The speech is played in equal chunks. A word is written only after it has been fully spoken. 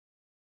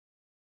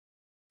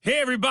Hey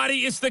everybody,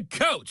 it's the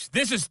coach.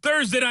 This is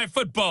Thursday Night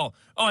Football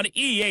on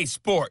EA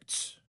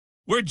Sports.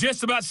 We're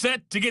just about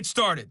set to get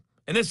started,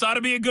 and this ought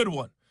to be a good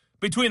one,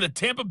 between the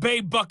Tampa Bay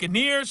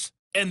Buccaneers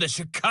and the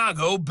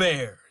Chicago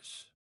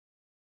Bears.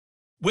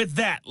 With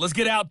that, let's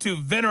get out to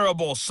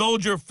venerable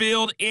Soldier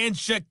Field in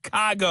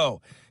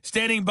Chicago.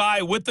 Standing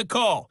by with the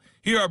call,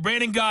 here are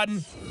Brandon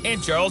Godden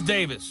and Charles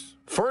Davis.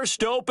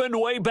 First opened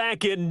way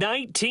back in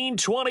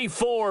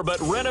 1924, but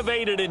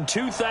renovated in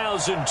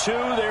 2002.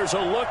 There's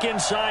a look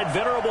inside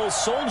venerable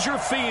Soldier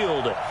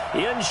Field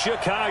in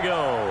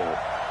Chicago.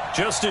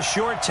 Just a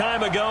short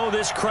time ago,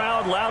 this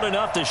crowd loud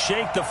enough to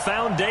shake the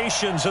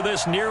foundations of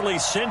this nearly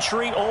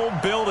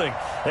century-old building.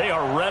 They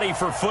are ready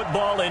for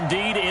football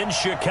indeed in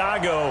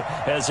Chicago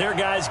as their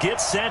guys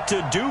get set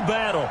to do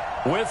battle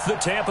with the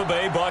Tampa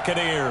Bay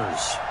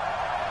Buccaneers.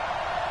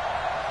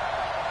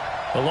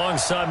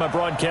 Alongside my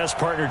broadcast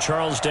partner,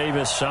 Charles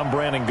Davis, I'm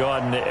Brandon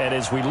Godden, and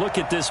as we look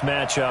at this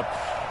matchup,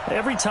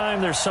 every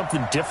time there's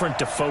something different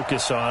to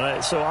focus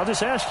on. So I'll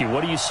just ask you,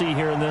 what do you see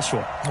here in this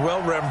one?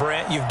 Well,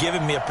 Rembrandt, you've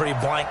given me a pretty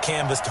blank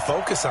canvas to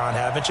focus on,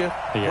 haven't you?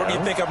 Yeah. Where do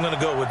you think I'm going to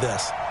go with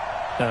this?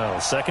 Oh,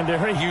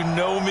 secondary? You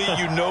know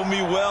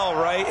me well,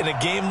 right? In a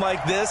game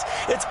like this,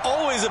 it's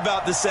always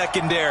about the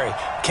secondary.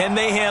 Can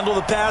they handle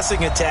the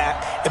passing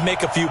attack and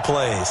make a few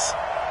plays?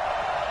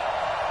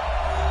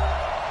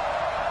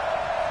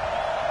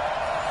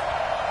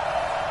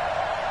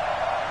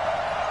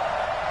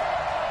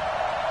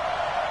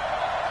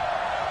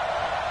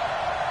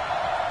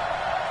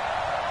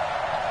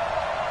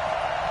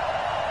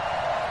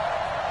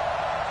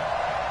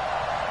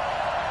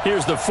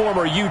 Here's the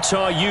former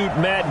Utah Ute,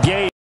 Matt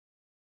Gay.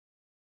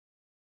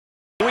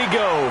 Here we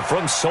go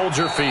from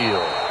Soldier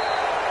Field.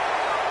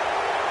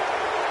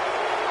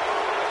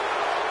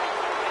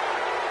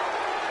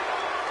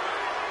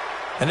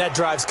 And that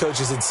drives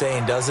coaches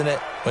insane, doesn't it?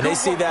 When they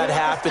see that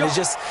happen, it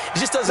just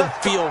doesn't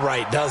feel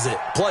right, does it?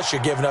 Plus,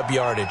 you're giving up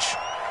yardage.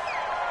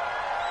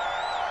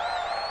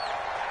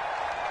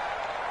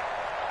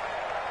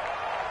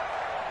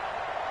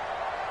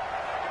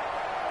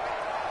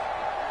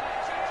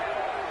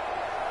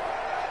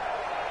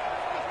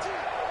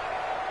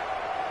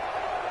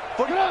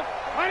 Put it up.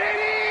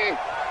 180.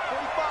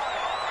 45.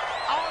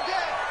 All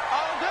day.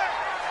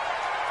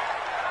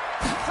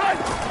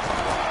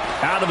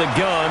 Out of the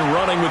gun,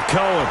 running with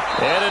Cohen.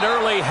 And an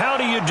early how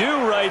do you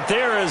do right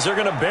there as they're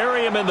going to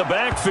bury him in the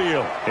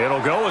backfield.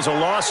 It'll go as a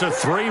loss of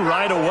 3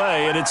 right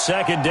away, and it's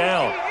second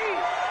down.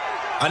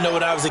 I know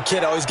when I was a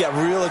kid, I always got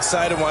real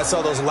excited when I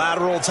saw those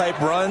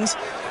lateral-type runs.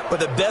 But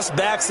the best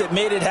backs that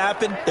made it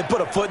happen, they put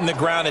a foot in the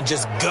ground and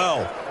just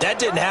go. That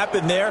didn't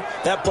happen there.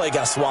 That play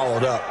got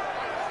swallowed up.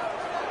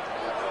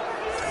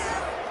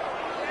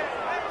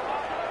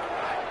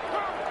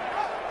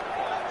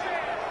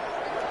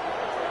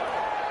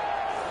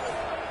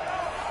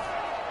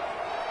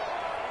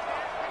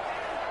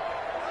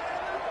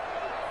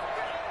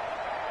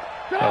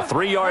 A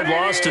 3-yard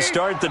loss to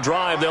start the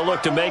drive. They'll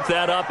look to make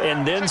that up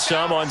and then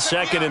some on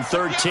 2nd and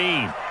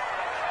 13.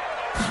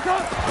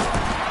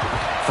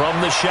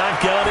 From the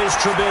shotgun is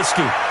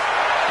Trubisky.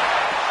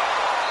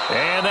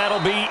 And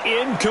that'll be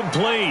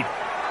incomplete.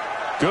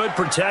 Good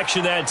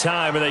protection that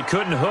time, and they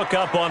couldn't hook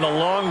up on the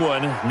long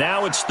one.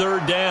 Now it's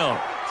 3rd down.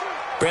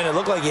 Brandon, it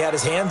looked like he had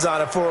his hands on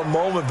it for a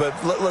moment, but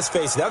let's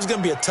face it, that was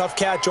going to be a tough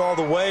catch all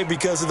the way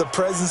because of the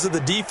presence of the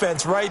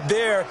defense right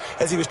there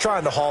as he was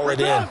trying to haul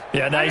it in.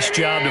 Yeah, nice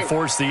job to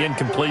force the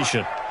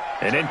incompletion.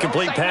 An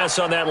incomplete pass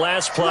on that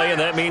last play, and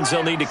that means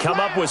they'll need to come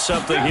up with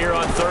something here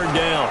on 3rd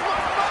down.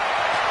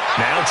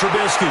 Now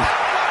Trubisky.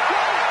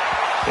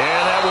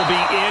 And that will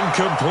be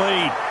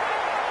incomplete.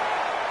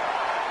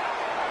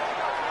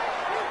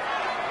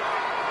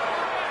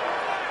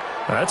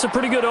 That's a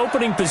pretty good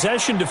opening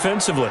possession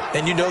defensively.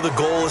 And you know the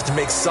goal is to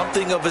make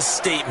something of a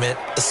statement,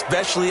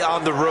 especially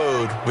on the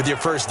road with your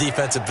first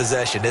defensive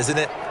possession, isn't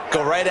it?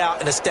 Go right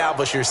out and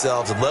establish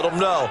yourselves and let them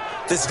know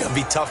this is going to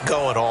be tough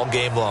going all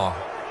game long.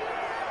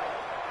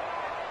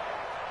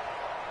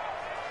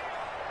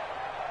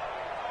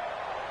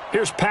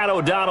 Here's Pat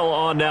O'Donnell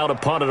on now to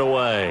punt it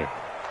away.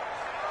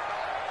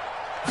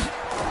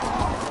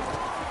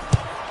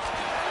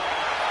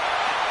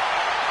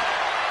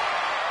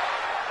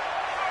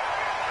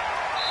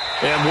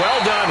 And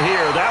well done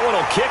here. That one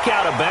will kick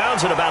out of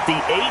bounds at about the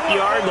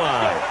 8-yard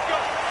line.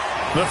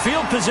 The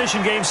field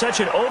position game, such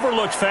an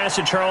overlooked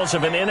facet, Charles,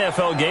 of an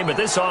NFL game, but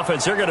this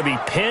offense, they're going to be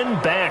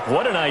pinned back.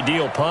 What an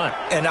ideal punt.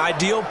 An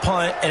ideal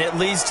punt, and it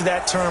leads to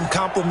that term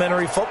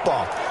complementary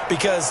football,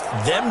 because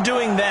them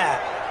doing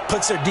that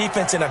puts their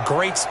defense in a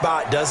great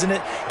spot, doesn't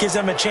it? Gives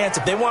them a chance.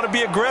 If they want to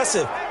be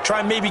aggressive, try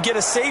and maybe get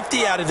a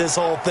safety out of this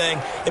whole thing,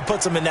 it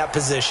puts them in that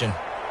position.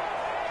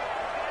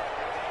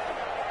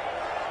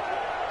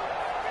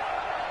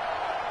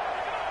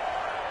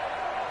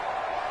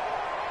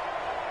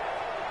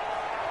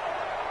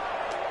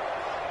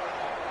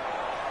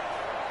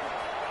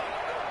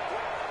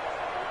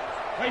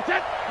 Wait,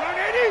 set.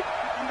 180.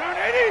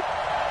 180.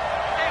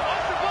 Hey,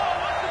 watch the ball.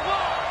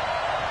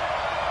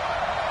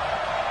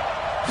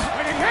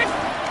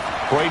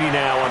 Brady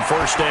now on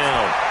 1st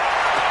down.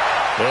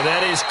 And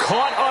that is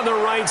caught on the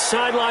right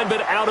sideline,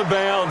 but out of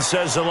bounds,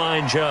 says the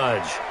line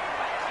judge.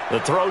 The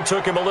throw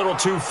took him a little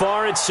too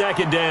far. It's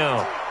second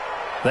down.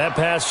 That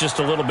pass just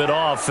a little bit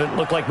off. It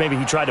looked like maybe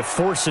he tried to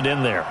force it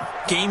in there.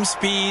 Game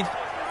speed,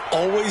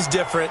 always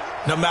different,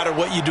 no matter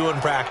what you do in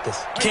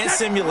practice. You can't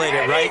simulate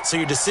it, right? So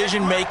your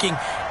decision-making,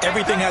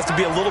 everything has to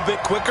be a little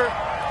bit quicker.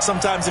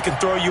 Sometimes it can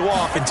throw you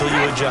off until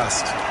you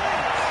adjust.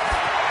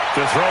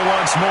 To throw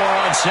once more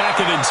on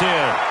 2nd and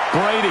 10.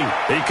 Brady,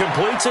 he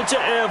completes it to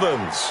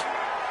Evans.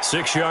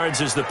 6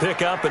 yards is the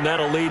pickup, and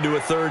that'll lead to a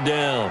 3rd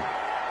down.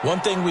 One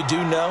thing we do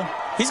know,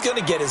 he's going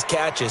to get his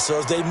catches. So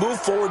as they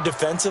move forward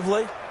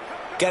defensively,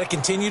 got to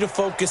continue to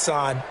focus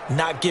on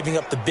not giving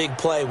up the big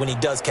play when he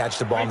does catch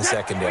the ball in the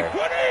secondary.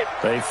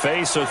 They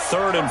face a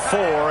 3rd and 4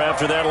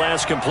 after that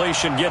last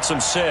completion gets him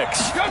 6.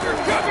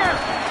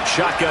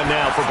 Shotgun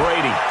now for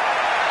Brady.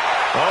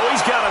 Oh,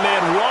 he's got a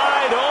man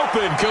wide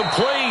open,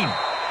 complete.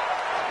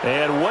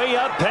 And way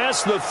up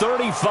past the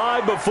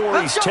 35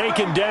 before he's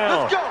taken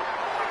down.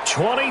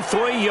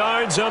 23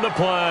 yards on the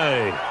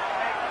play.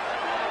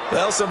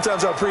 Well,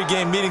 sometimes our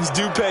pregame meetings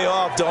do pay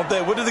off, don't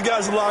they? What did the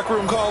guys in the locker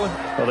room call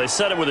him? Well, they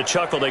said it with a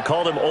chuckle. They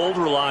called him Old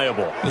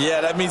Reliable.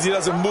 Yeah, that means he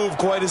doesn't move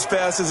quite as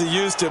fast as he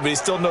used to, but he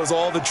still knows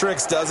all the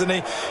tricks, doesn't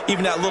he?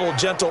 Even that little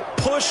gentle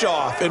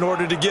push-off in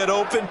order to get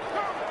open,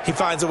 he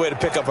finds a way to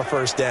pick up a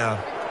 1st down.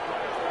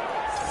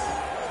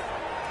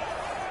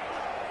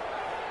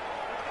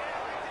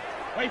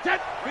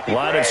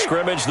 Line of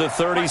scrimmage, the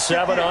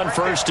 37 on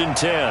 1st and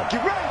 10.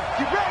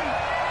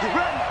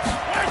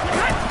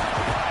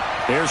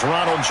 Here's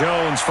Ronald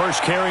Jones,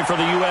 first carry for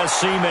the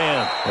USC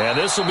man. And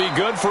this will be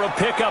good for a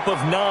pickup of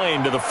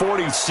 9 to the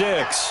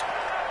 46.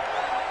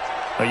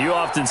 Now, you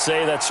often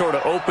say that sort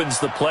of opens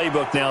the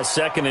playbook now,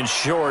 2nd and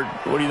short.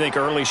 What do you think,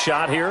 early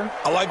shot here?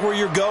 I like where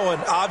you're going.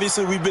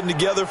 Obviously, we've been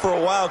together for a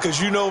while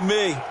because you know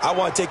me. I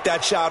want to take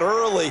that shot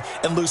early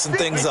and loosen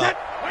things up.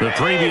 The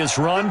previous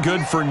run,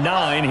 good for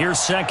 9. Here's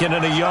 2nd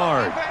and a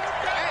yard.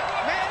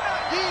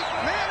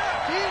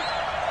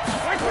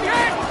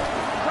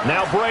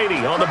 Now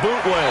Brady on the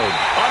bootleg.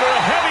 Under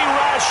a heavy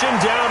rush,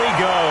 and down he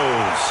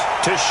goes.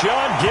 To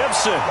Sean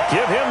Gibson.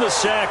 Give him the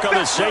sack on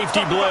the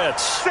safety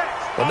blitz.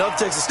 Enough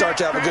takes a start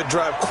to have a good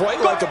drive.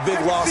 Quite like a big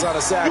loss on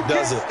a sack,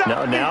 does it?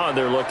 Now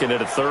they're looking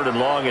at a 3rd and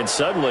long, and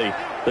suddenly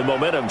the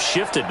momentum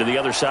shifted to the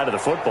other side of the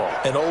football.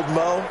 And old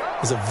Mo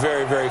is a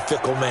very, very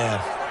fickle man.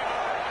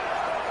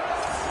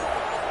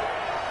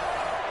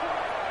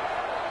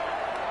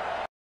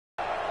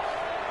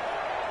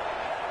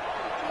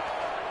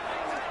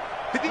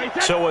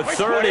 So a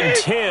 3rd and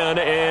 10,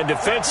 and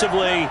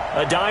defensively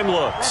a dime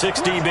look,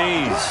 6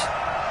 DBs.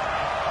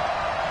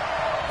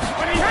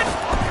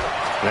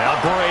 Now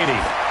Brady.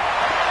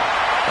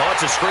 Oh,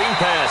 it's a screen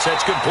pass.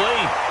 That's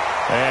complete.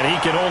 And he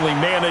can only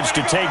manage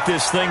to take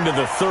this thing to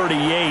the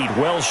 38,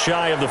 well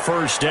shy of the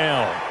 1st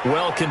down.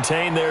 Well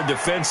contained there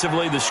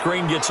defensively. The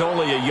screen gets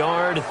only a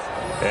yard,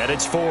 and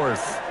it's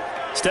 4th.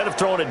 Instead of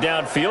throwing it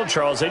downfield,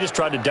 Charles, they just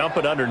tried to dump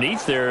it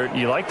underneath there.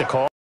 You like the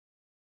call?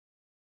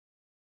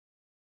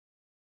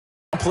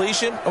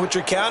 Completion, and what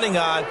you're counting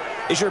on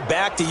is your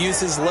back to use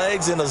his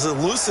legs and his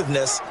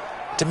elusiveness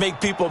to make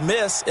people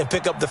miss and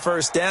pick up the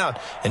 1st down.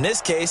 In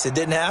this case, it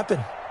didn't happen.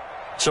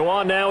 So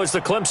on now is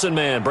the Clemson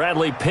man,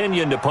 Bradley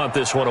Pinion, to punt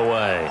this one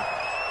away.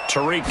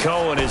 Tariq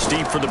Cohen is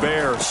deep for the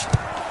Bears.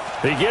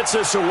 He gets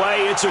this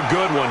away. It's a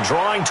good one,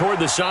 drawing toward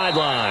the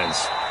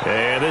sidelines.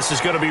 And this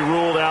is going to be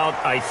ruled out,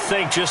 I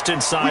think, just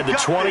inside the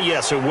 20.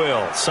 Yes, it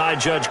will. Side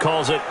judge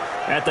calls it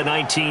at the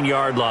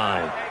 19-yard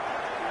line.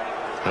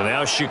 And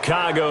now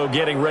Chicago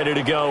getting ready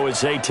to go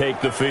as they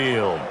take the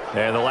field.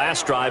 And the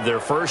last drive, their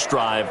first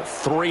drive,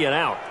 3 and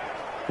out.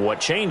 What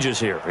changes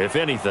here, if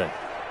anything?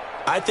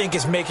 I think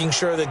it's making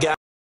sure the guy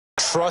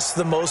trusts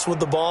the most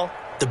with the ball,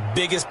 the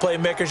biggest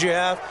playmakers you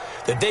have,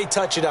 that they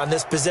touch it on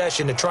this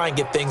possession to try and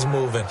get things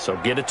moving. So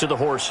get it to the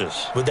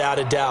horses. Without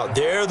a doubt.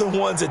 They're the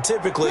ones that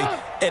typically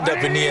end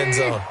up in the end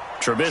zone.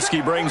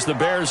 Trubisky brings the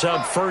Bears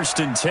up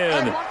 1st and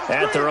 10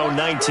 at their own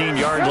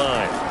 19-yard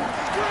line.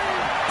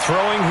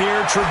 Throwing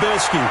here,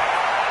 Trubisky.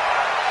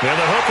 And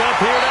the hook up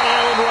here to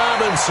Allen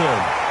Robinson.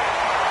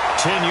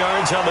 10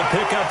 yards on the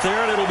pickup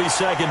there, and it'll be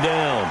 2nd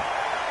down.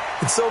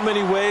 In so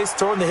many ways,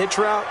 throwing the hitch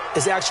route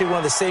is actually one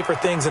of the safer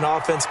things an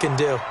offense can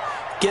do.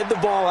 Get the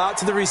ball out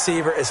to the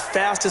receiver as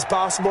fast as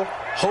possible,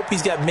 hope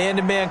he's got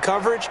man-to-man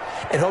coverage,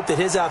 and hope that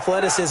his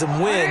athleticism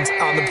wins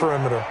on the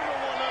perimeter.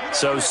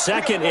 So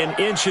 2nd and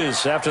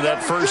inches after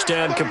that 1st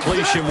down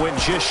completion went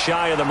just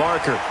shy of the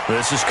marker.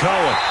 This is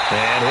Cohen,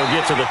 and he'll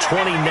get to the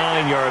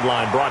 29-yard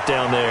line, brought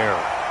down there.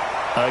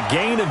 A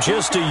gain of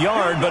just a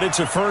yard, but it's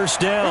a 1st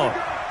down.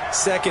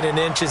 2nd and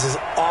inches is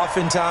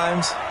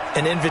oftentimes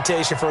an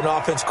invitation for an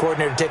offense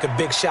coordinator to take a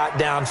big shot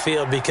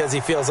downfield because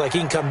he feels like he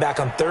can come back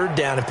on 3rd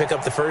down and pick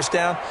up the 1st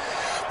down.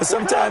 But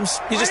sometimes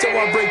you just don't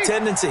want to break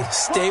tendency.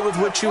 Stay with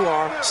what you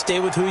are, stay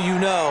with who you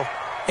know,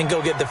 and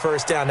go get the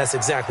 1st down. That's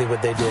exactly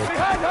what they did.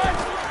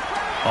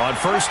 On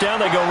 1st down,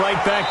 they go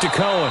right back to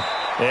Cohen.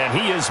 And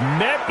he is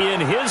met in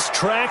his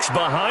tracks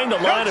behind the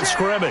line of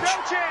scrimmage.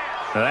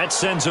 That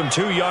sends them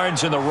 2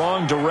 yards in the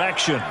wrong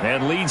direction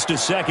and leads to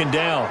second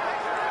down.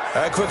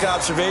 All right, quick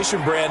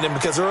observation, Brandon,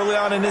 because early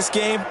on in this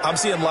game, I'm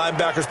seeing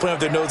linebackers playing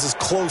with their noses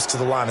close to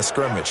the line of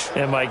scrimmage.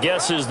 And my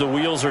guess is the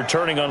wheels are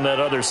turning on that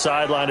other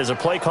sideline. As a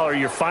play caller,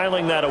 you're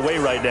filing that away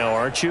right now,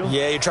 aren't you?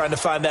 Yeah, you're trying to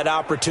find that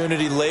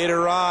opportunity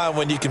later on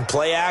when you can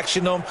play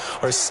action them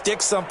or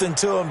stick something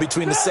to them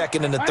between the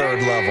second and the third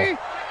level. Hey,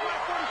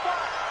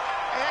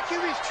 that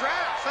QB's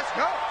trash. Let's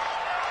go.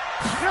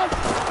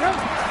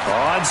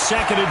 On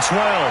second and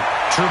 12,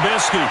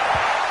 Trubisky.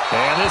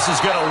 And this is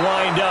going to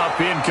wind up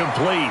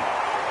incomplete.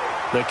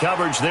 The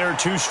coverage there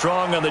too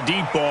strong on the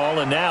deep ball,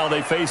 and now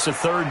they face a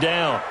third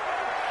down.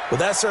 Well,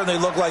 that certainly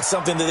looked like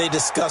something that they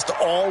discussed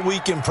all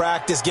week in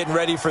practice getting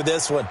ready for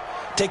this one.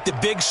 Take the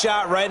big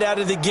shot right out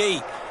of the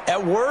gate.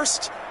 At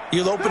worst,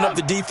 you'll open up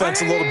the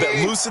defense a little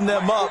bit, loosen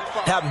them up,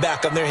 have them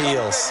back on their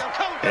heels.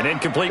 An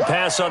incomplete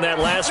pass on that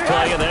last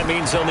play, and that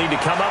means they'll need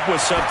to come up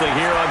with something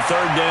here on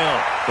third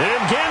down.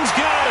 And Ginn's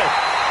got it.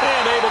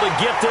 And able to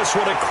get this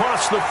one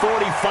across the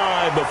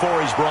 45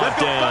 before he's brought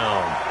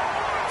down.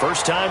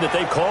 First time that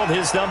they've called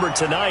his number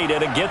tonight,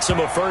 and it gets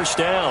him a first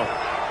down.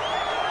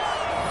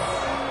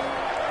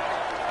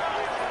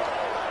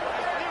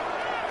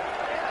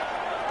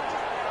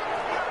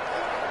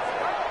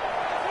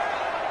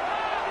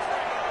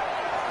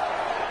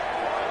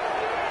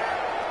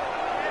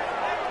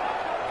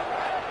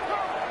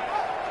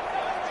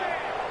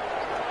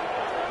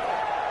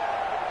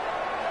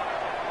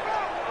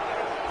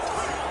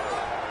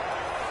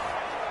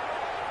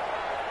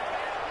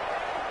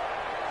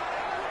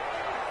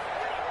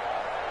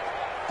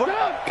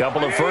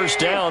 Couple of first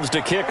downs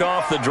to kick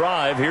off the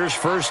drive. Here's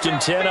 1st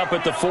and 10 up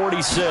at the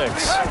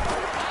 46.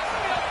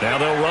 Now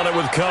they'll run it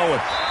with Cohen.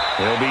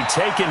 He'll be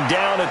taken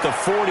down at the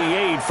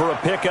 48 for a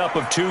pickup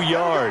of 2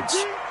 yards.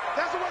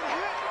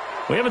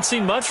 We haven't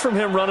seen much from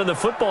him running the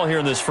football here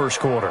in this first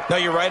quarter. No,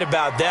 you're right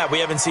about that. We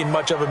haven't seen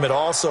much of him at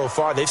all so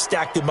far. They've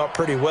stacked him up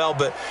pretty well,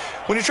 but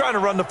when you're trying to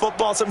run the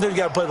football, sometimes you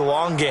got to play the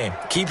long game.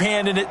 Keep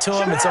handing it to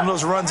him, and some of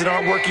those runs that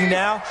aren't working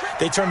now,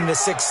 they turn into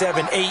 6,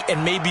 7, 8,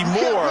 and maybe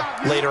more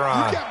later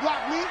on.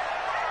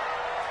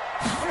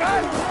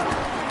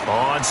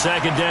 On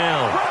second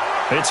down,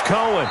 it's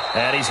Cohen,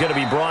 and he's going to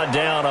be brought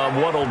down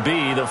on what will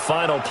be the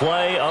final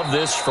play of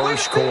this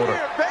first quarter.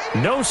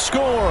 No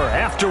score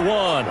after 1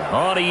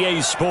 on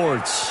EA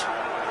Sports.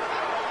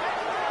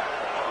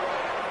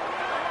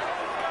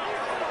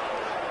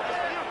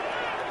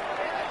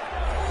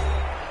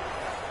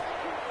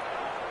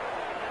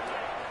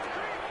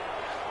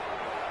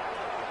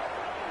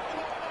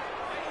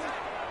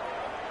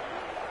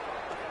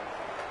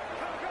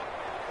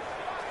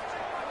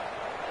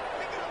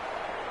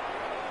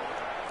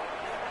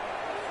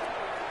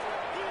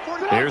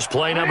 Here's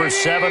play number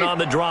 7 on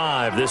the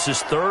drive. This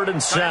is 3rd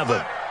and 7.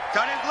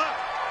 Tight end left.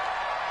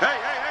 Hey.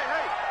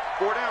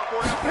 4 down.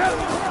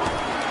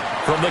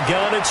 From the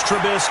gun, it's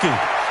Trubisky.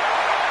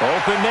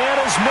 Open man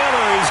is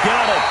Miller. He's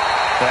got it.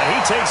 And he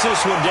takes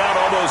this one down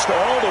almost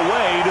all the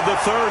way to the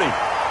 30.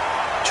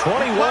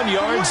 21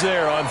 yards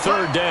there on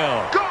 3rd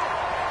down. Go.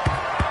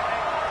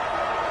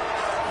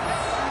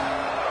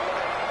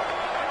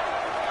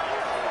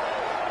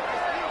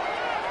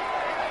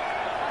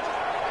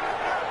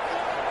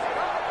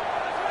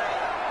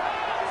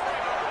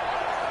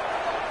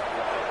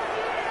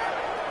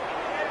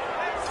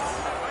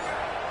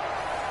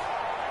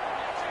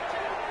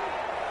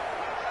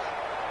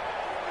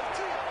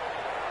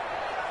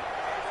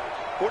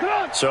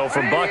 So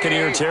from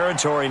Buccaneer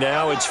territory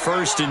now, it's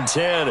 1st and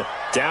 10,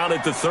 down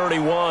at the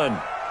 31.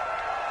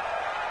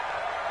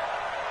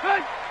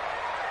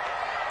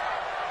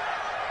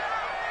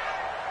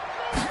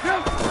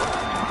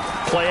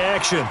 Play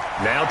action.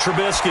 Now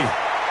Trubisky.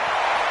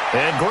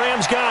 And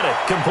Graham's got it.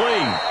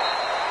 Complete.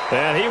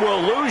 And he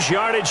will lose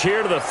yardage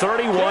here to the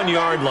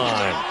 31-yard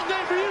line.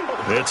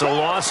 It's a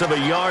loss of a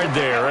yard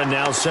there, and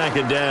now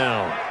second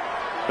down.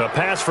 A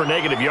pass for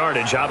negative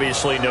yardage,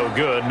 obviously no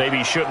good. Maybe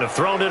he shouldn't have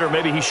thrown it, or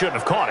maybe he shouldn't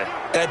have caught it.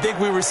 I think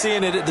we were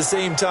seeing it at the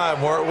same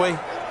time, weren't we?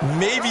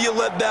 Maybe you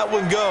let that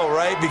one go,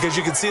 right? Because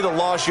you can see the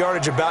lost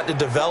yardage about to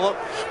develop,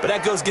 but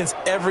that goes against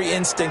every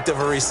instinct of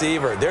a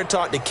receiver. They're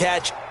taught to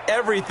catch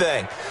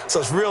everything,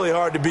 so it's really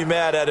hard to be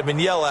mad at him and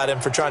yell at him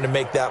for trying to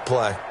make that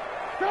play.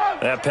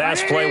 That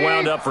pass play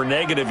wound up for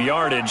negative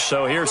yardage,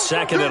 so here's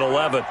 2nd and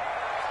 11.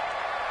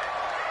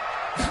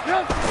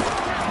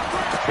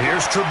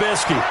 Here's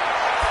Trubisky.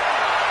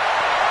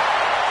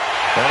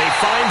 And he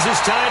finds his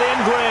tight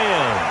end,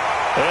 Graham.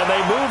 And they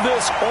move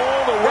this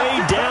all the way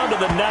down to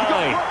the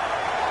 9.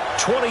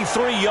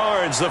 23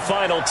 yards, the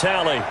final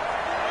tally.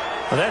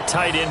 Well, that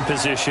tight end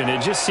position,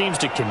 it just seems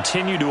to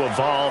continue to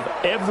evolve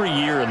every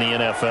year in the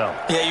NFL.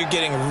 Yeah, you're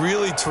getting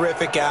really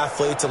terrific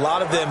athletes. A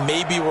lot of them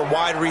maybe were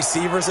wide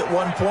receivers at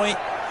one point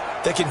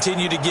that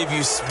continue to give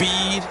you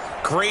speed,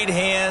 great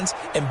hands,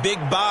 and big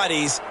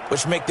bodies,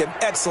 which make them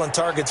excellent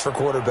targets for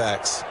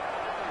quarterbacks.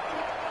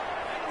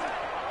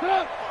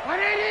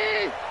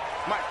 180.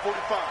 Mike,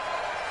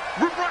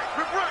 45. Rip right.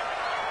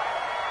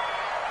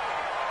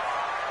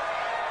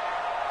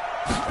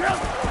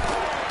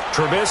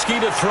 Trubisky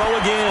to throw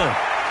again.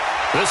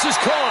 This is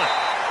caught.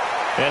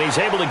 And he's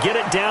able to get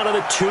it down to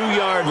the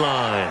 2-yard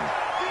line.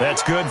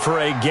 That's good for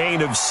a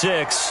gain of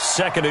 6,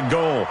 2nd and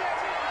goal.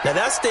 Now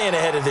that's staying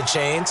ahead of the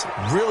chains.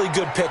 Really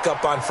good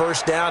pickup on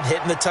first down,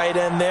 hitting the tight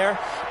end there.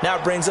 Now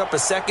it brings up a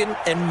 2nd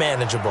and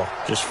manageable.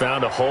 Just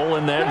found a hole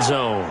in that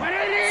zone.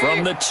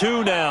 From the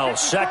 2 now,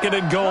 2nd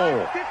and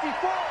goal.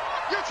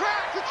 Good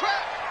track, good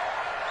track.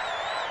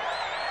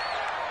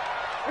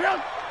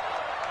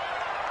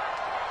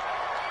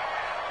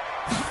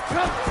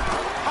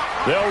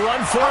 They'll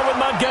run for it with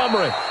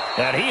Montgomery.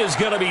 And he is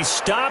going to be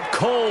stopped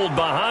cold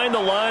behind the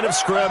line of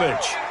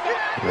scrimmage.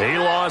 He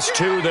lost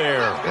 2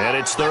 there, and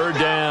it's 3rd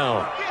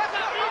down.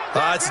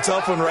 It's a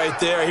tough one right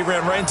there. He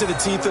ran right into the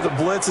teeth of the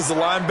blitz as the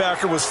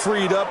linebacker was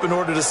freed up in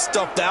order to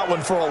stuff that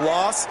one for a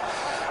loss.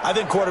 I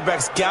think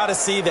quarterbacks got to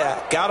see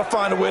that. Got to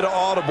find a way to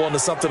audible into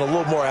something a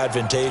little more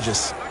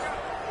advantageous.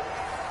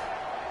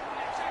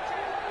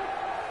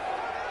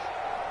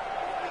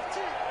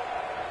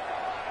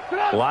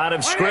 Line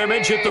of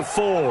scrimmage at the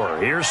 4.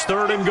 Here's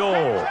 3rd and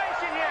goal.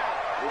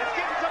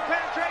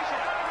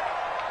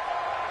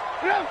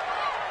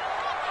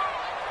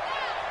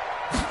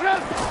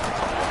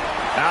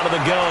 Out of the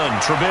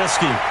gun,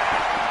 Trubisky.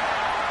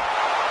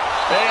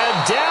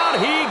 And down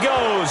he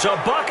goes, a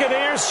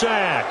Buccaneer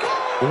sack.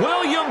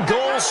 William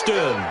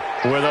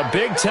Golston with a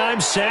big-time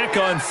sack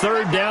on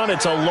 3rd down.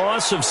 It's a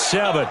loss of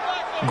 7.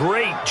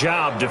 Great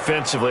job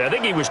defensively. I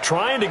think he was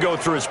trying to go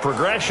through his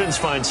progressions,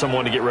 find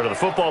someone to get rid of the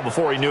football.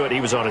 Before he knew it, he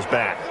was on his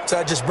back. So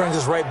that just brings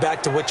us right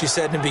back to what you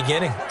said in the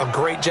beginning. A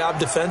great job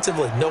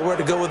defensively. Nowhere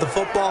to go with the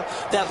football.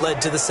 That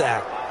led to the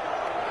sack.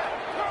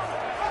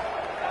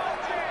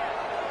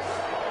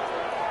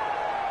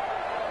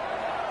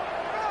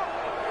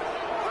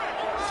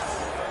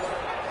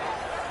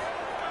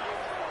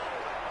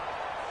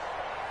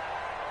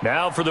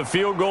 Now for the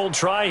field goal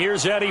try,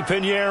 here's Eddie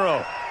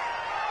Pinheiro.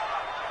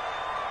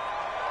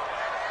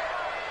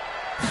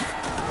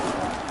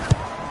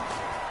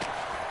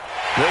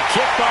 The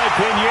kick by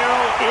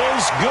Pinheiro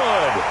is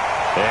good.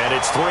 And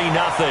it's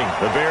 3-0.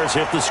 The Bears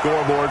hit the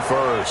scoreboard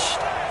first.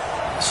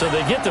 So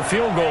they get the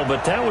field goal,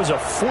 but that was a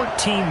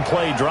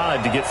 14-play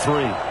drive to get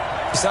 3.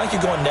 You sound like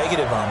you're going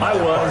negative on me. I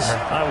was.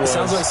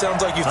 It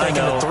sounds like you're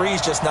thinking the 3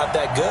 is just not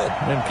that good.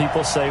 And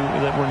people say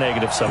that we're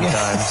negative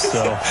sometimes.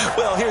 So,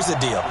 well, here's the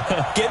deal.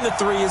 Getting the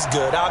 3 is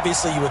good.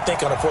 Obviously, you would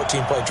think on a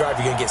 14-play drive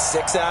you're going to get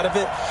 6 out of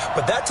it.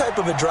 But that type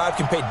of a drive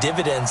can pay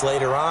dividends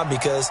later on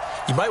because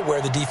you might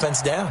wear the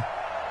defense down.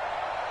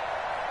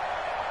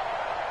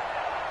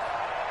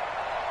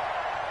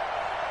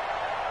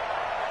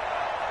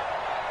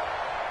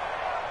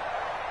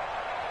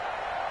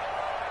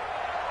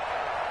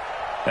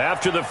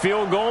 After the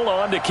field goal,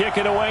 on to kick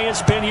it away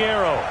is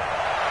Pinheiro.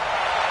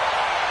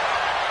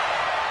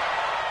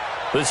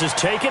 This is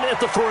taken at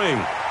the 3.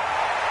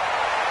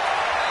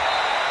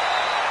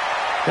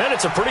 And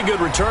it's a pretty good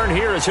return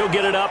here as he'll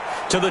get it up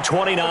to the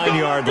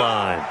 29-yard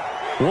line.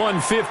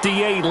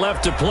 1:58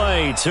 left to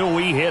play till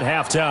we hit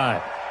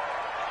halftime.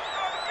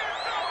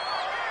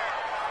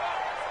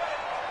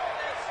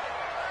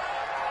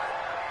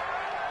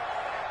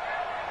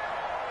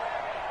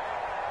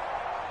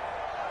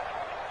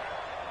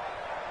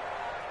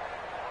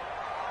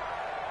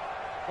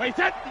 Wait,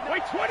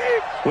 20.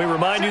 We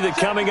remind you that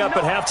coming up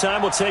at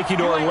halftime, we'll take you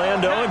to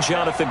Orlando and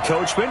Jonathan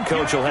Coachman.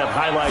 Coach will have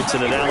highlights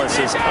and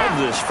analysis of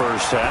this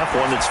first half,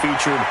 one that's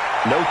featured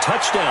no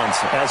touchdowns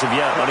as of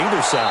yet on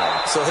either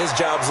side. So his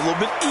job's a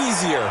little bit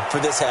easier for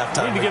this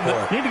halftime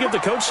report. Need to give the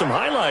coach some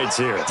highlights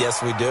here.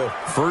 Yes, we do.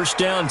 First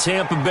down,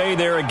 Tampa Bay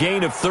there, a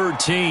gain of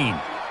 13.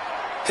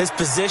 His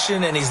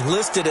position, and he's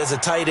listed as a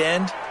tight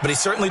end, but he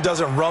certainly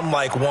doesn't run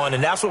like one,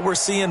 and that's what we're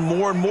seeing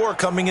more and more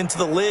coming into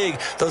the league.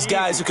 Those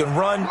guys who can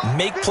run,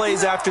 make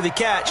plays after the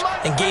catch,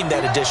 and gain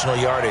that additional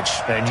yardage.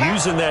 And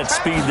using that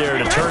speed there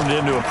to turn it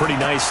into a pretty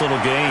nice little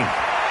gain.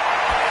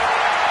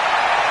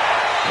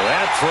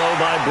 That throw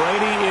by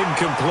Brady,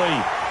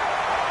 incomplete.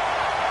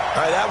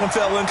 All right, that one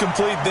fell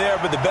incomplete there,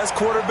 but the best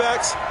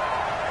quarterbacks,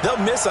 they'll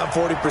miss on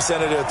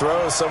 40% of their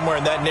throws, somewhere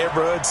in that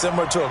neighborhood,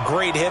 similar to a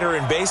great hitter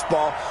in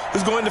baseball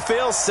who's going to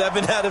fail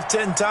 7 out of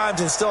 10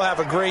 times and still have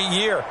a great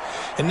year.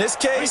 In this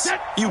case,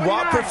 you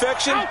want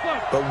perfection,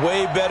 but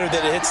way better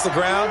that it hits the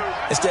ground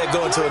instead of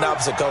going to an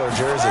opposite color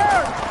jersey.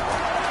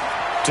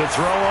 To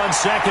throw on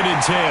 2nd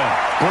and 10,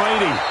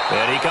 Brady,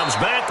 and he comes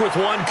back with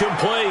one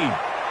complete.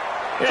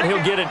 And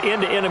he'll get it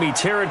into enemy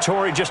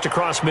territory just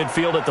across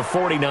midfield at the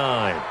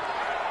 49.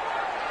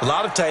 A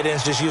lot of tight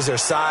ends just use their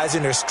size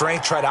and their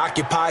strength, try to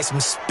occupy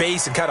some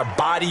space and kind of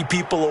body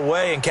people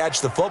away and catch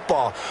the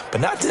football.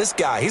 But not this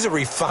guy. He's a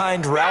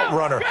refined route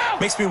runner.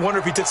 Makes me wonder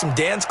if he took some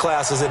dance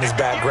classes in his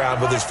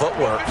background with his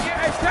footwork.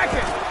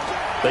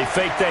 They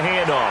fake the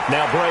handoff.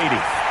 Now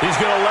Brady. He's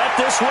going to let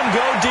this one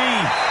go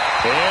deep.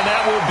 And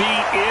that will be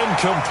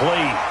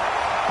incomplete.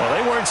 Well,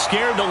 they weren't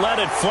scared to let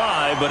it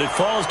fly, but it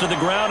falls to the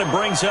ground and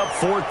brings up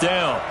 4th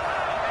down.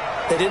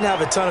 They didn't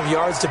have a ton of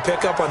yards to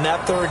pick up on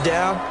that third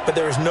down, but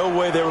there was no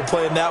way they were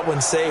playing that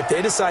one safe.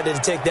 They decided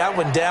to take that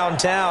one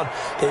downtown.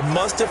 They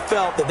must have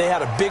felt that they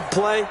had a big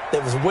play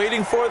that was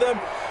waiting for them.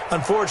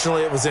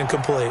 Unfortunately, it was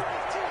incomplete.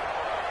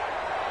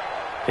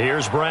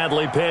 Here's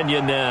Bradley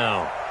Pinion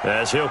now,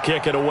 as he'll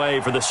kick it away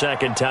for the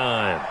second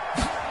time.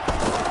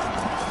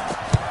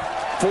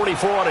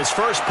 44 on his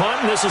first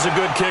punt, and this is a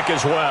good kick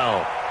as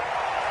well.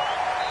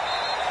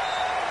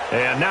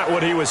 And not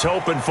what he was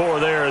hoping for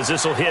there, as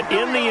this will hit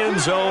in the end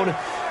zone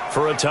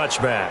for a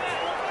touchback.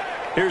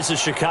 Here's the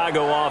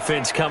Chicago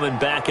offense coming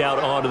back out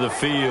onto the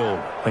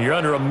field. Well, you're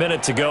under a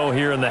minute to go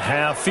here in the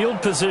half.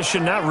 Field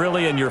position not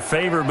really in your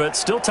favor, but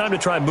still time to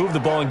try and move the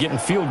ball and get in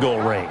field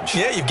goal range.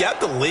 Yeah, you've got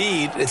the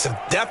lead. It's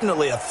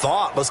definitely a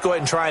thought. Let's go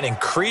ahead and try and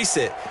increase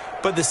it.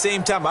 But at the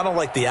same time, I don't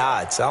like the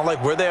odds. I don't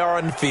like where they are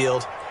on the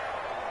field.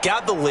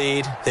 Got the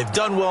lead. They've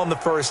done well in the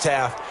first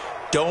half.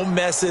 Don't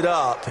mess it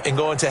up and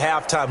go into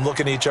halftime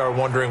looking at each other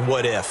wondering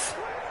what if.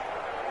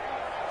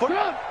 Put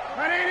up.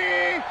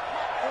 180.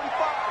 45.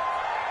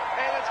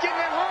 Hey, let's get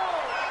it home.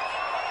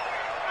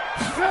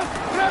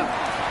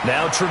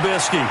 Now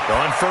Trubisky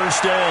on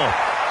first down.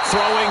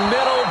 Throwing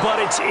middle, but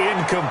it's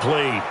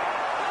incomplete.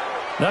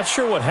 Not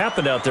sure what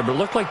happened out there, but it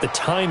looked like the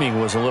timing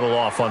was a little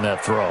off on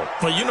that throw.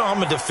 Well, you know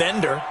I'm a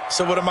defender,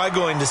 so what am I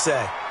going to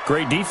say?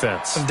 Great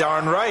defense.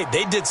 Darn right.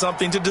 They did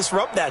something to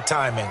disrupt that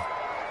timing.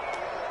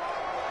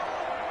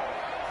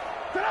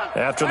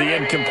 After the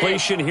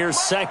incompletion, here's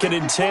 2nd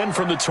and 10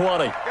 from the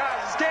 20. Guys,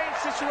 it's game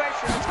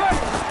situation. Let's go.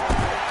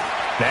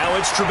 Now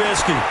it's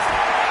Trubisky.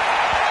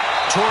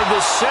 Toward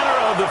the center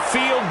of the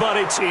field, but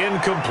it's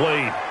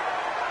incomplete.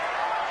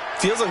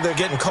 Feels like they're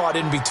getting caught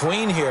in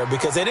between here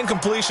because they didn't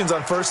completions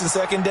on first and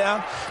second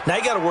down. Now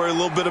you got to worry a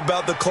little bit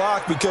about the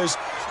clock because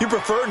you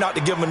prefer not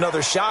to give them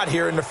another shot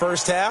here in the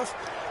first half.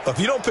 But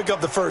if you don't pick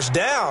up the first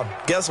down,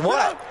 guess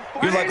what?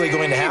 You're likely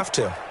going to have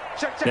to.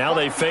 Now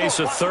they face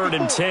a 3rd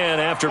and 10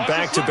 after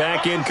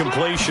back-to-back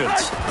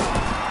incompletions.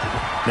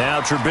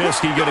 Now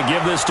Trubisky going to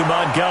give this to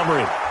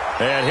Montgomery.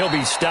 And he'll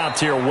be stopped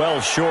here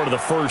well short of the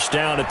first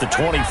down at the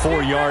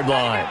 24-yard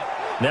line.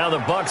 Now the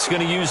Bucs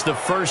going to use the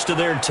first of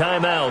their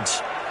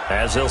timeouts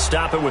as they'll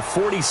stop it with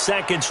 40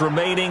 seconds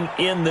remaining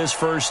in this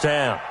first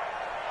half.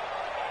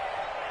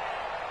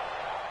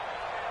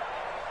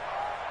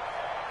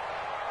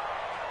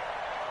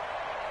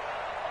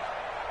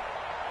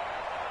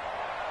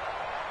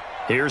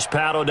 Here's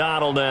Pat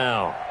O'Donnell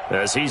now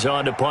as he's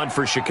on to punt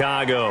for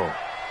Chicago.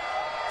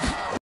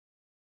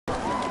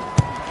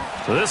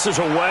 So this is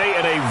away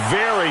and a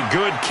very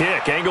good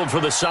kick angled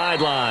for the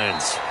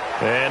sidelines.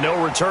 And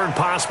no return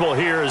possible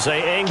here as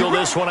they angle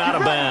this one out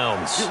of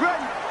bounds.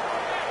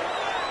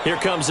 Here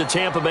comes the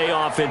Tampa Bay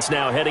offense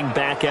now heading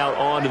back out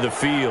onto the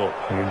field.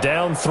 You're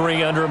down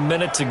 3, under a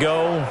minute to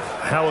go.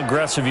 How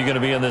aggressive are you going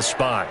to be in this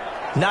spot?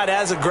 Not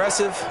as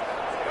aggressive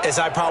as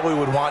I probably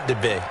would want to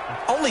be.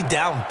 Only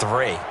down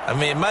 3. I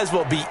mean, it might as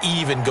well be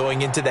even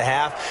going into the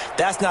half.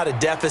 That's not a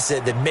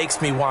deficit that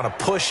makes me want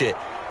to push it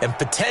and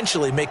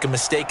potentially make a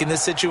mistake in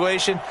this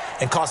situation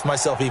and cost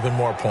myself even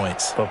more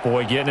points. But,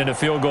 boy, getting into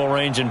field goal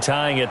range and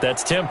tying it,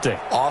 that's tempting.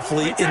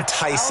 Awfully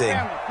enticing.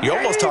 You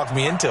almost talked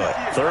me into it.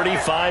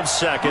 35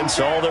 seconds,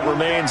 all that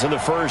remains in the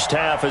first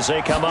half as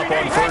they come up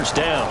on first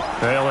down.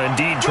 They'll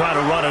indeed try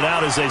to run it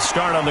out as they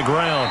start on the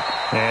ground.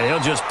 And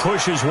he'll just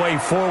push his way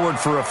forward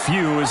for a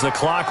few as the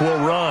clock will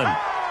run.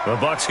 The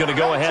Bucs going to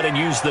go ahead and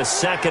use the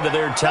second of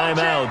their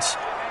timeouts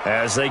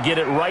as they get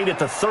it right at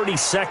the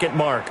 30-second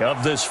mark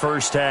of this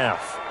first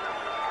half.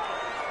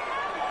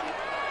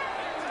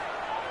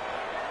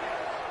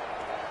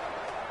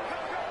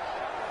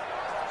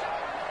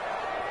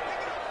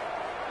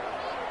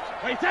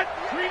 Wait, that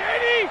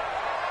 380.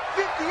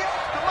 58.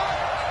 Come on.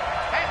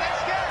 Hey, they're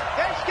scared.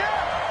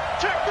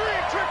 Check three.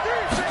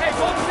 Hey,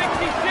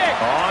 166.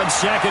 On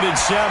 2nd and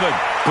 7,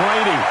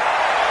 Brady.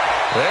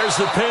 There's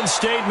the Penn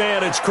State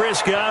man. It's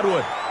Chris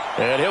Godwin.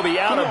 And he'll be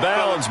out of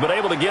bounds, but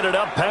able to get it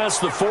up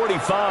past the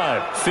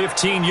 45.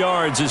 15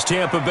 yards as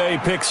Tampa Bay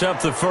picks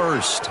up the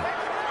first.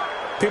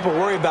 People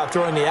worry about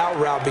throwing the out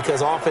route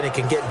because often it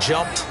can get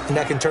jumped, and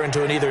that can turn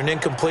into either an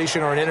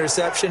incompletion or an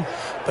interception.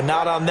 But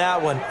not on that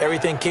one.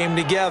 Everything came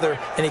together,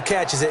 and he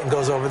catches it and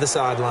goes over the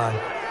sideline.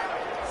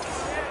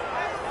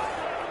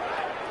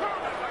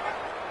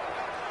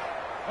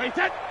 Wait,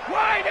 that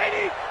wide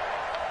 80.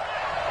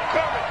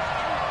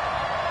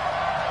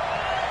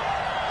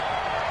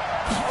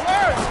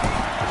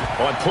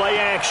 On play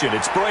action,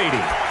 it's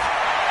Brady.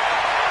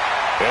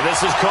 And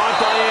this is caught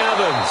by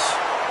Evans.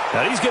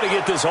 Now he's going to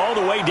get this all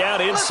the way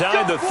down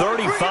inside the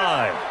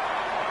 35.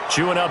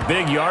 Chewing up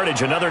big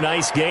yardage. Another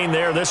nice gain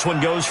there. This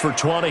one goes for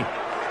 20.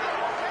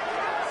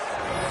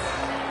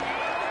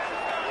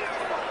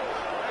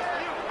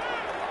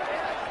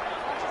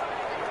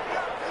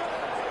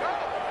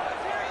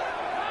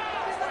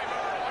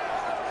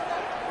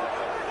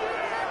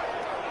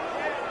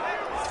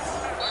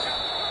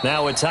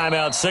 Now a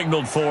timeout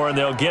signaled for, and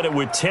they'll get it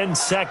with 10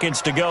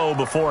 seconds to go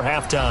before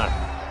halftime.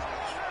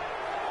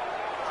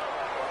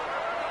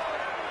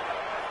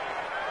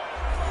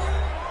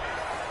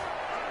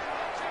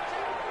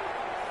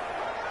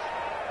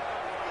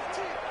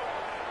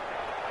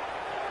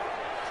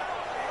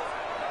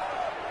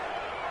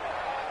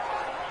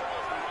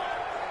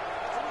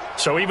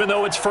 So even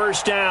though it's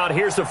first down,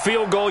 here's the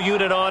field goal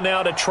unit on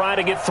now to try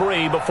to get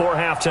 3 before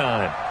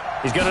halftime.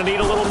 He's going to need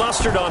a little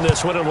mustard on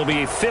this one. It'll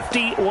be a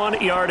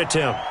 51-yard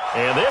attempt.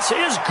 And this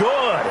is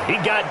good. He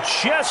got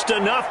just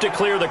enough to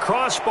clear the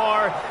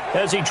crossbar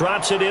as he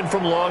drops it in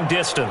from long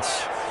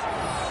distance.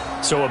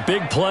 So a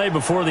big play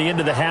before the end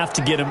of the half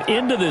to get him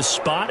into this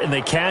spot, and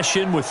they cash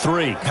in with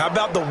 3. How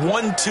about the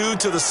 1-2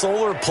 to the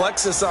solar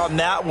plexus on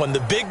that one? The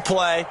big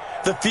play,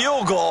 the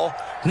field goal,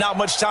 not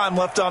much time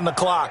left on the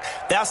clock.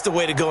 That's the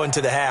way to go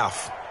into the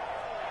half.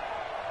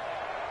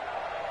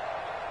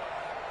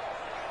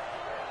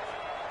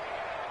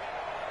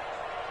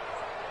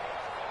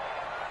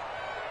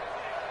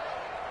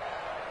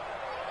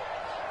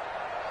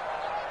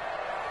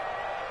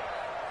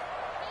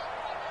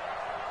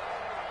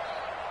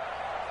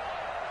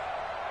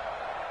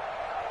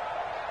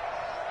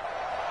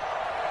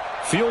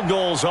 Field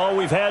goals all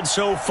we've had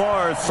so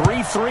far.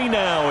 3-3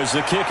 now as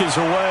the kick is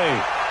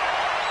away.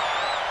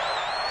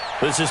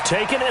 This is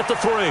taken at the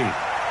 3.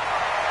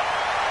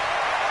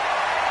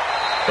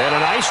 And a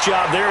nice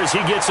job there as he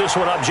gets this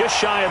one up just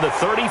shy of the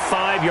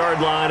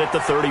 35-yard line at the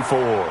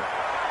 34.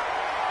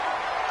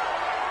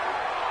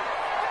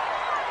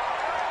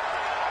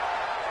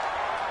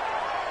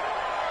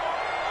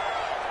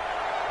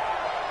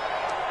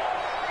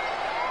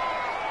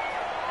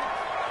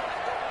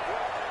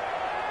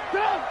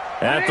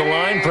 At the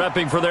line,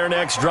 prepping for their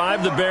next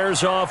drive, the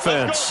Bears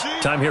offense.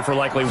 Time here for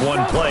likely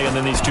one play, and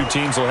then these two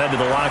teams will head to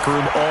the locker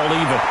room all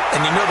even.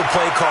 And you know the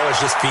play caller's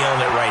just feeling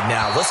it right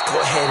now. Let's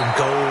go ahead and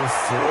go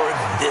for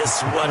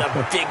this one. A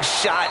big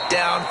shot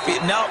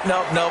downfield.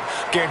 Nope.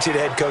 Guaranteed the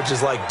head coach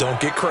is like, don't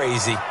get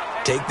crazy.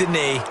 Take the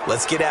knee.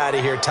 Let's get out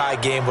of here. Tie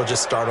game. We'll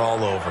just start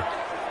all over.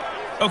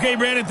 Okay,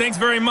 Brandon, thanks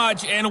very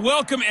much, and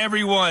welcome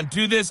everyone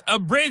to this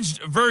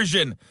abridged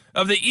version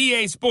of the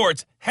EA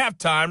Sports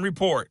Halftime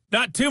Report.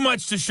 Not too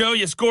much to show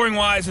you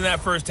scoring-wise in that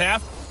first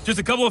half. Just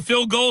a couple of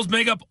field goals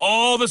make up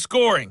all the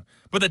scoring.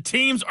 But the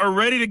teams are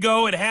ready to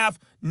go at half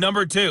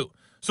number 2.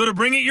 So to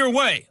bring it your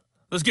way,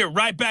 let's get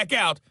right back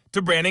out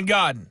to Brandon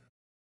Godden.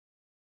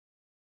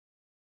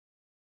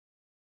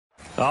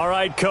 All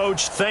right,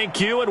 Coach,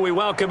 thank you, and we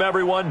welcome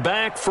everyone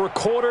back for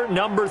quarter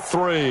number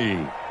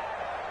 3.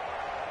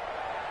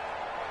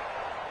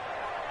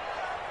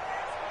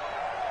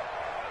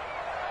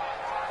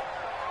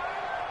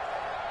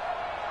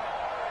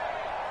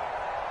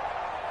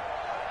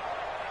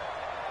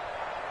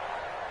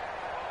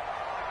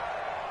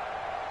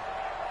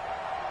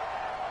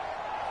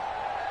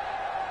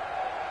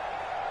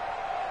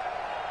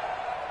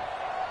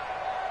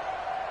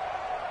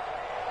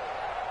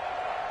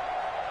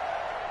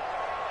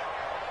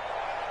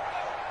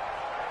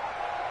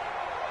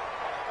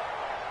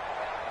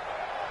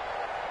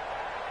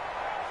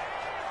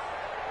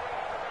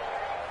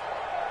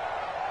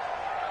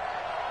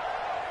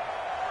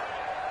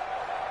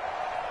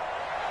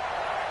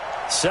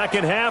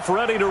 Second half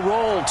ready to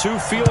roll. 2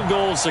 field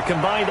goals, the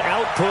combined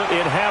output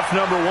in half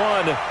number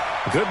 1.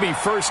 Could be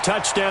first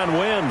touchdown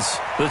wins.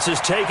 This is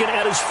taken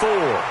at his 4.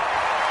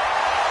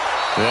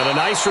 And a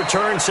nice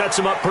return sets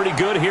him up pretty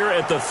good here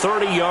at the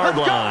 30-yard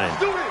line.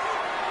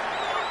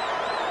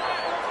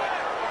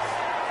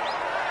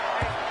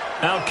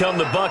 Out come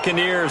the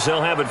Buccaneers.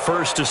 They'll have it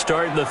first to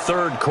start in the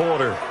third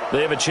quarter.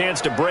 They have a chance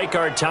to break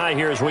our tie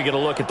here as we get a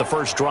look at the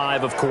first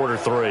drive of quarter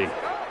 3.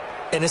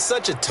 And it's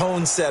such a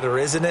tone setter,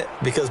 isn't it?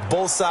 Because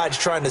both sides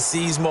trying to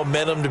seize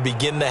momentum to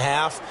begin the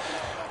half.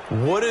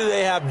 What do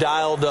they have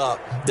dialed up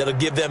that'll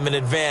give them an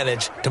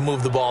advantage to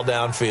move the ball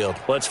downfield?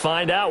 Let's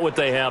find out what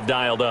they have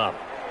dialed up.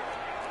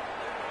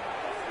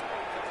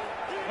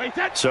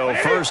 So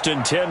first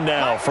and 10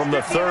 now from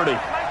the 30.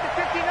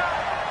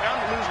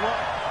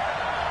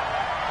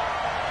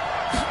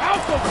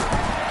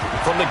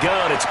 From the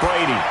gun, it's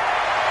Brady.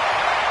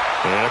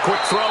 And a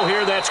quick throw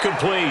here, that's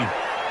complete.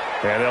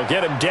 And they'll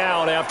get him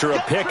down after a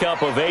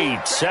pickup of 8,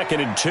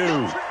 2nd and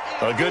 2.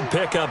 A good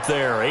pickup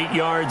there, 8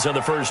 yards on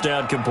the first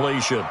down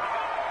completion.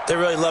 They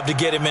really love to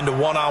get him into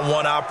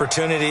one-on-one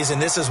opportunities,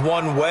 and this is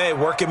one way.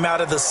 Work him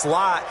out of the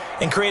slot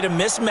and create a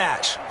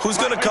mismatch. Who's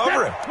going to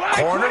cover him?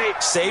 Corner,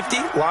 safety,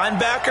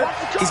 linebacker?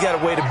 He's got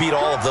a way to beat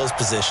all of those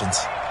positions.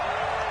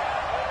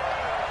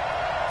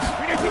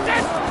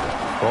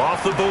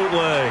 Off the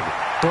bootleg,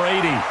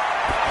 Brady.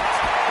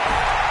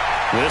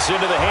 This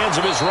into the hands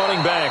of his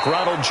running back,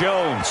 Ronald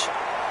Jones.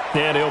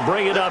 And he'll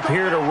bring it up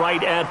here to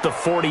right at the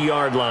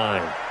 40-yard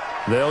line.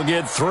 They'll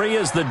get 3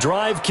 as the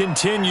drive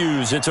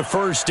continues. It's a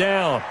first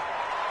down.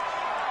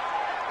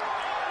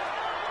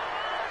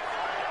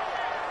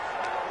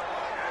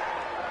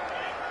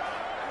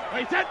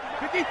 Wait, set,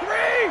 53!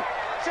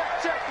 Check,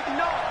 59.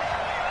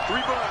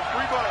 3 bud.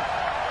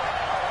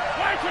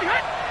 Wide, 20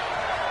 hut!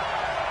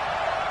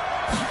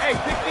 Hey,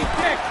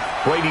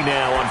 66! Brady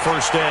now on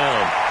first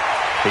down.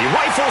 He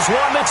rifles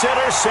one that's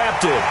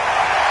intercepted.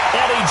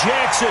 Eddie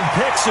Jackson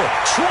picks it.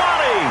 20,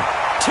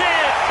 10,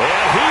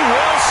 and he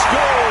will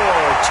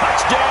score.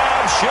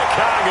 Touchdown,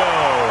 Chicago.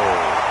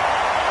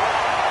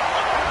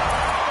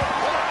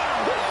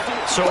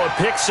 So a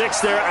pick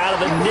 6 there out of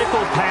the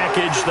nickel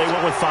package. They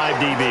went with 5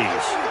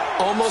 DBs.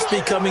 almost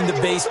becoming the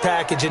base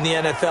package in the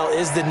NFL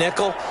is the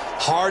nickel.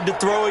 Hard to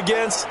throw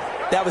against.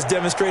 That was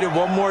demonstrated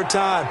one more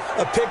time.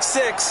 A pick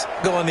six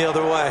going the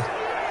other way.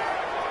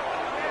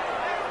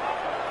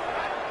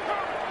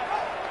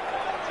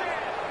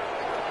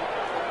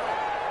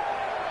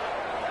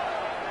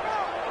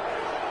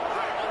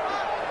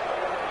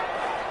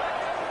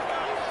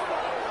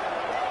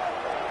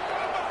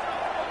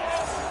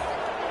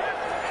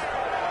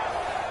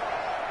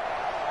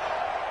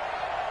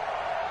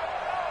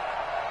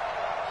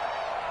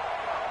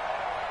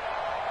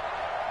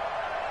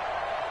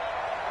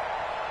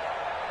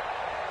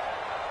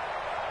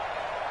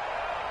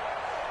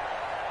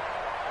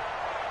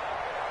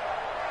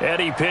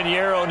 Eddie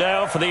Pinheiro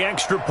now for the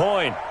extra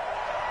point.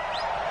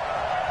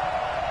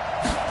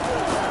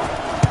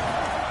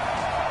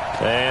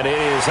 And it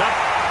is up.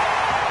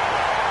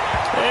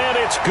 And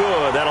it's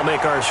good. That'll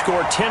make our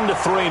score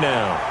 10-3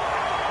 now.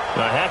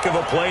 A heck of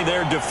a play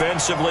there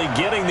defensively,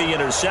 getting the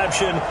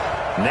interception,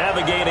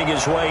 navigating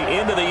his way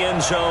into the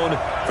end zone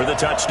for the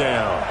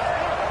touchdown.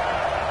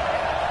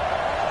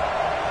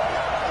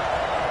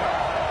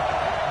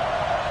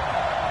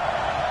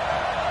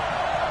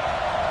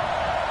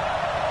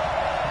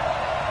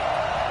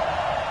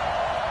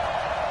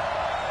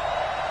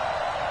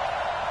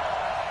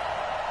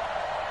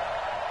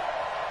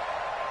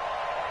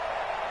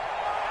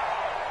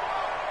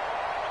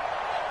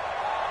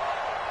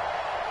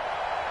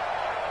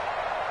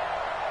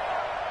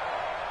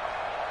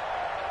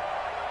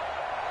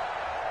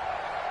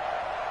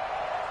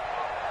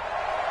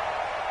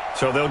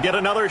 So they'll get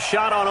another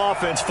shot on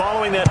offense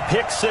following that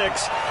pick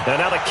six. And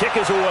now the kick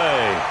is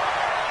away.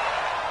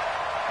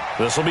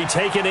 This will be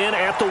taken in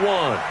at the 1.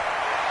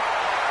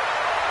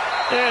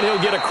 And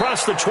he'll get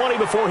across the 20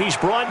 before he's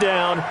brought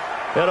down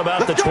at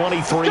about the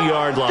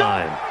 23-yard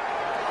line.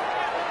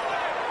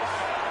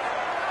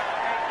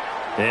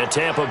 And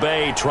Tampa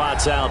Bay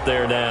trots out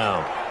there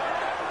now.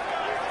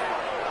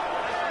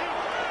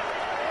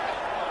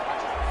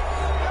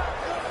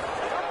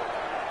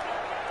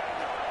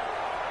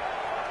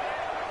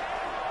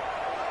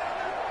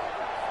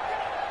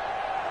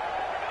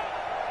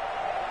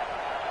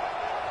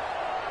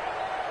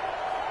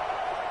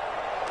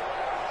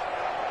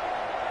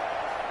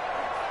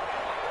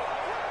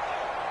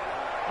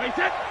 Wait,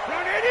 set.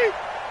 Round 80.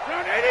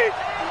 Round 80.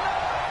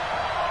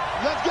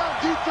 Let's go,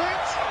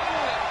 defense.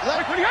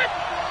 Let's go. Here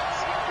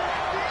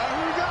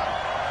we go.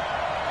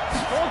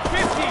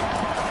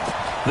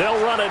 50.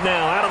 They'll run it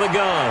now out of the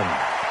gun.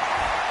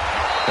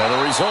 And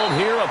the result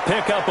here, a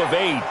pickup of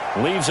 8.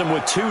 Leaves them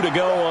with 2 to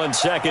go on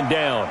second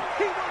down.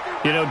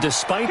 You know,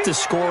 despite the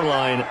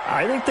scoreline,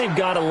 I think they've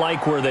got to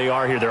like where they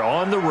are here. They're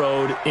on the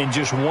road and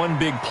just one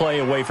big play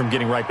away from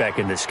getting right back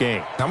in this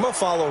game. I'm going to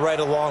follow right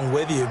along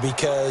with you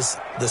because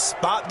the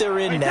spot they're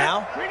in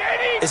now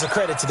is a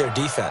credit to their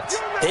defense.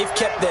 They've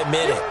kept them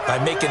in it by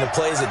making the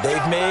plays that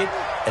they've made,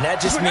 and that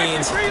just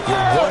means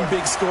you're one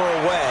big score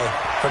away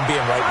from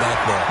being right back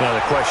there. Now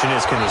the question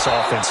is, can this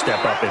offense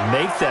step up and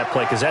make that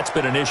play, because that's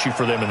been an issue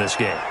for them in this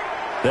game.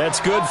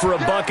 That's good for a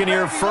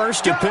Buccaneer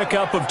first, a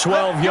pickup of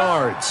 12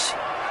 yards.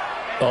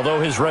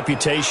 Although his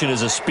reputation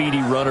as a speedy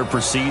runner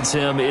precedes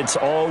him, it's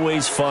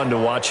always fun to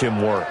watch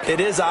him work. It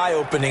is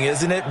eye-opening,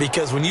 isn't it?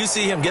 Because when you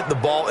see him get the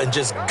ball and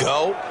just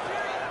go,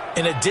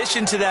 in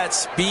addition to that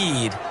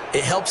speed,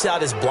 it helps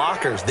out his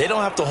blockers. They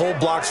don't have to hold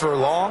blocks for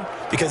long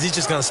because he's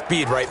just going to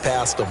speed right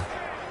past them.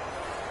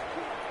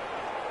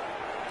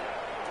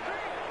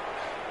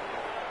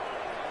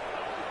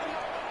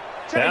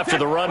 After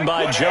the run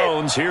by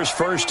Jones, here's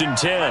 1st and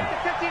 10.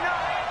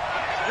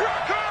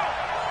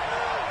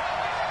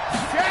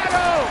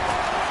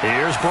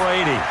 Here's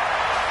Brady.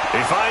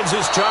 He finds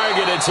his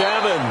target. It's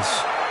Evans.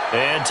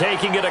 And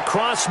taking it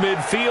across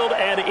midfield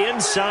and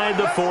inside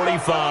the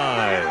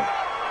 45.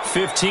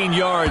 15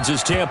 yards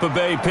as Tampa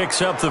Bay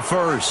picks up the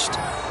first.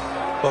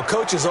 Well,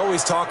 coaches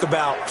always talk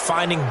about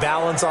finding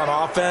balance on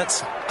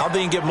offense. I don't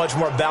think you get much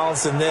more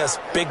balance than this.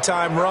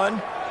 Big-time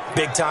run,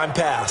 big-time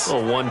pass. A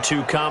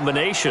 1-2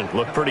 combination.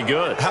 Looked pretty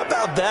good. How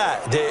about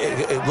that?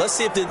 Let's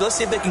see if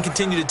they can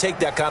continue to take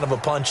that kind of a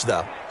punch,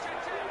 though.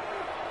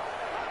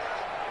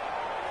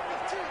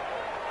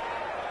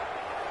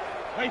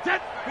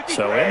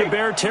 So into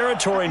Bear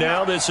territory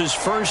now. This is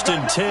 1st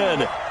and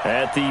 10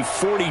 at the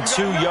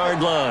 42-yard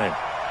line.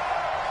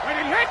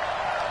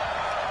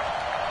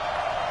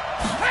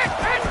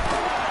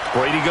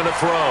 Brady going to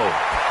throw.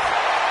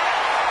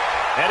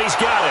 And he's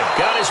got it.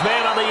 Got his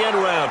man on the end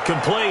route.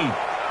 Complete.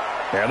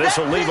 And this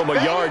will leave him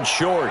a yard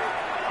short.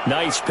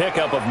 Nice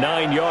pickup of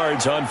 9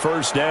 yards on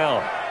 1st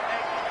down.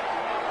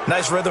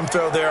 Nice rhythm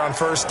throw there on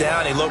 1st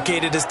down. He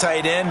located his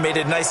tight end, made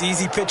a nice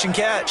easy pitch and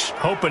catch.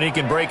 Hoping he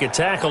can break a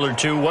tackle or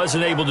two.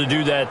 Wasn't able to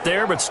do that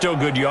there, but still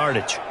good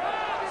yardage.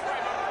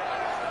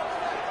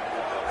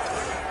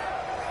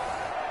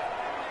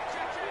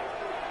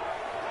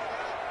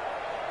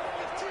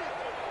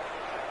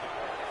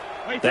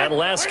 That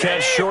last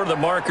catch short of the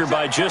marker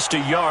by just a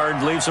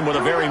yard leaves him with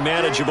a very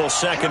manageable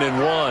 2nd and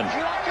 1.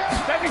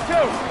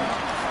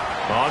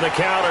 On the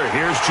counter,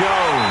 here's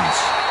Jones.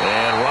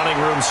 And running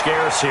room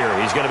scarce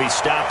here. He's going to be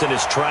stopped in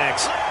his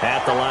tracks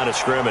at the line of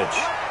scrimmage.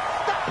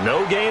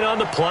 No gain on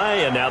the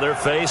play, and now they're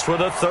faced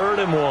with a 3rd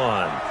and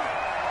 1.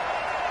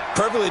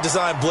 Perfectly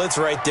designed blitz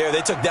right there.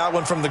 They took that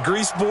one from the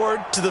grease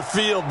board to the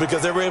field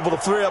because they were able to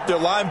free up their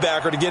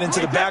linebacker to get into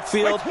the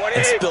backfield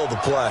and spill the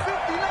play.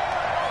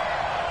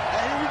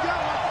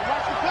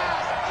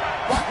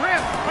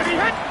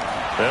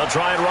 They'll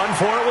try and run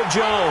for it with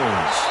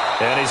Jones.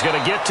 And he's going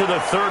to get to the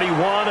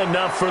 31,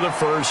 enough for the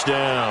first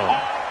down.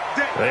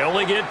 They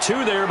only get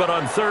 2 there, but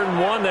on 3rd and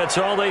 1, that's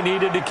all they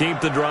needed to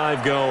keep the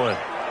drive going.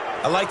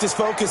 I liked his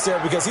focus there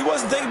because he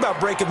wasn't thinking about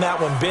breaking that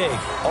one big.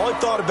 All he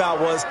thought about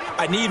was,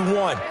 I need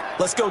 1.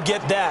 Let's go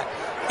get that.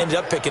 Ended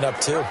up picking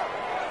up 2.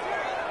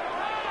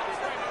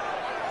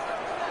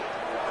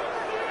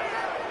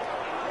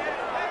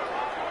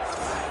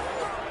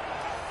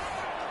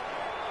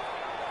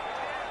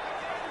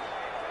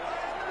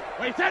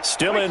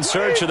 Still in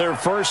search of their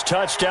first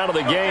touchdown of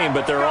the game,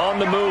 but they're on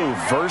the move.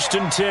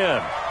 1st and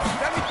 10.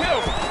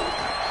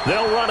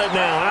 They'll run it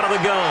now out of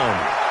the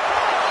gun.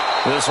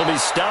 This will be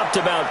stopped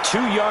about 2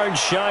 yards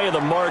shy of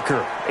the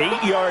marker.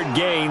 8-yard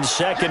gain,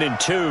 2nd and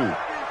 2.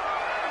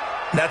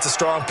 That's a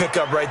strong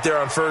pickup right there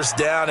on 1st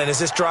down, and as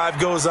this drive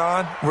goes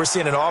on, we're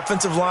seeing an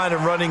offensive line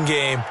and running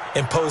game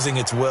imposing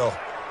its will.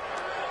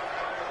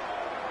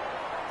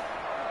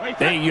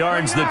 8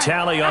 yards the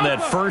tally on that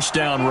 1st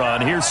down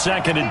run. Here's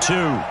 2nd and 2.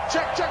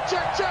 Check.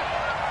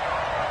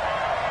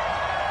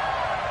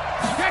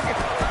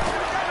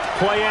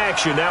 Play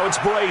action. Now it's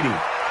Brady.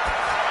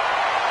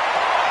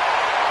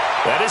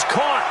 That is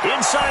caught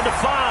inside the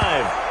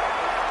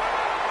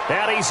 5.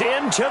 And he's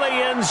into the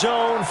end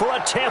zone for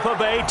a Tampa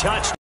Bay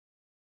touchdown.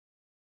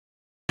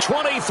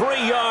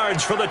 23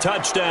 yards for the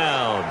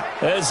touchdown.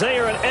 As they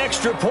are an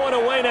extra point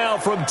away now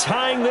from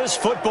tying this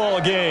football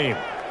game.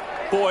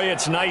 Boy,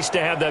 it's nice to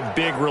have that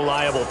big,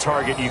 reliable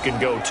target you can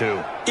go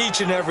to.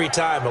 Each and every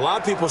time. A lot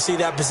of people see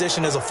that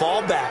position as a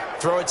fallback.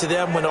 Throw it to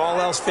them when all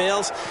else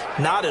fails.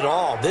 Not at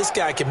all. This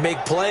guy can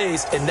make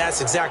plays, and that's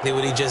exactly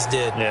what he just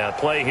did. Yeah,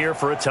 play here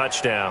for a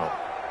touchdown.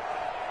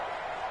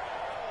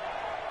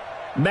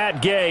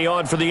 Matt Gay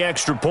on for the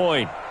extra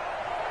point.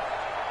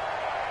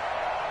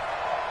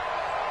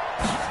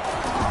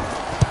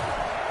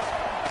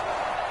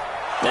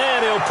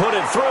 And he'll put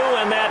it through,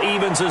 and that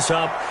evens us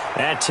up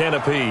at 10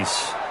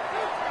 apiece.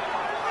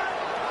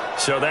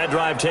 So that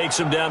drive takes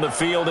him down the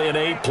field in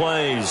 8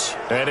 plays.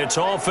 And it's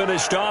all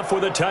finished off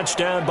with a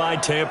touchdown by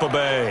Tampa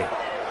Bay.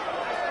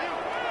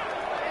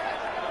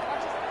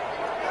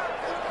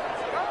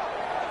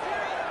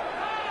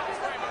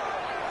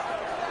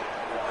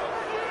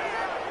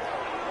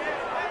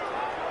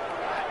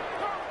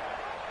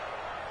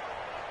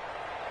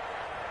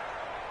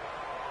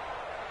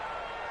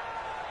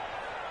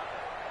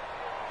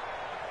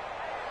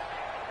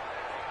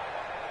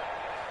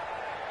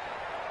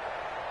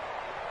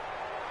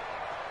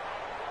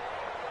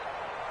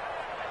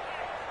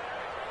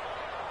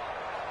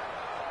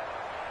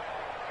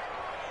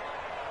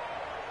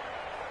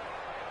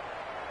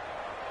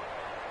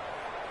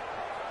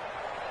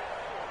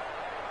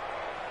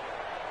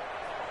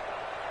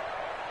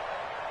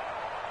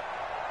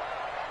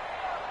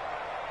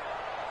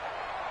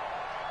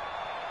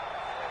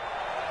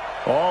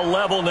 All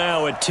level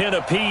now at 10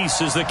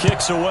 apiece as the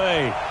kick's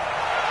away.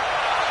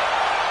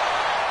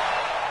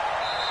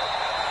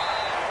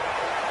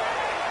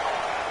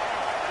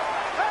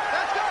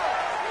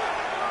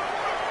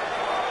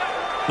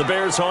 The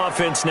Bears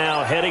offense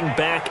now heading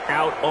back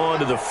out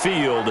onto the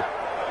field.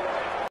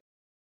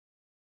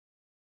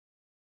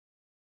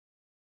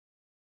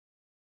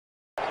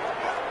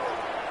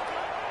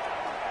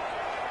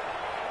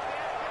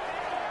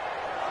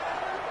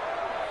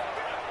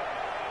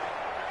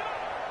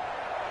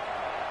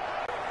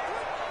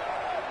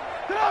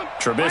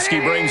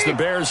 Trubisky brings the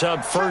Bears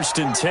up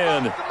 1st and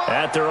 10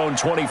 at their own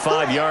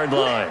 25-yard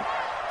line.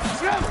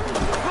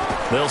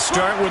 They'll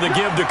start with a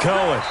give to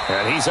Cohen.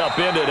 And he's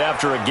upended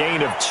after a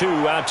gain of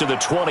 2 out to the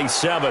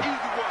 27.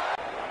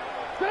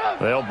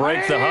 They'll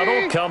break the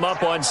huddle, come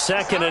up on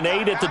 2nd and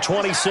 8 at the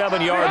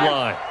 27-yard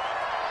line.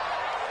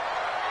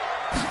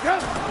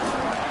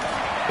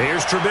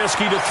 Here's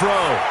Trubisky to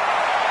throw.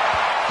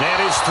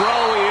 And his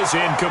throw is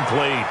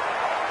incomplete.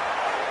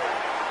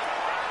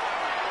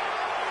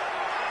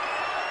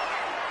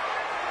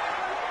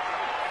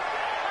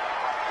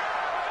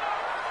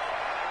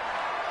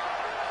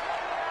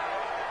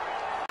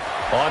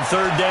 On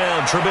 3rd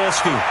down,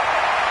 Trubisky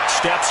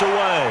steps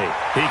away.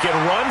 He can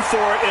run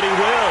for it, and he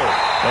will.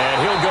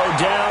 And he'll go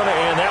down,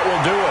 and that will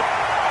do it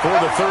for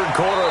the 3rd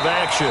quarter of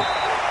action.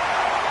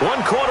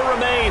 1 quarter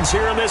remains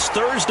here in this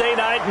Thursday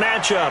night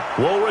matchup.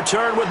 We'll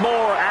return with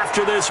more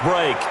after this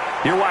break.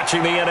 You're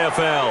watching the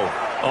NFL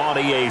on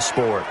EA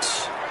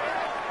Sports.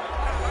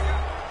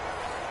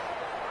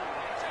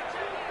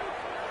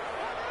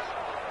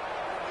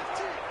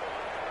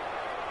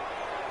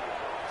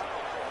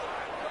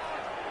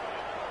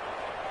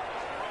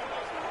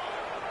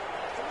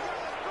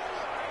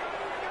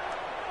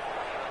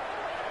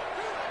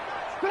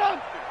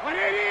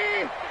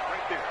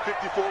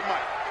 54 Mike.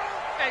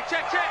 Hey,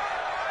 check.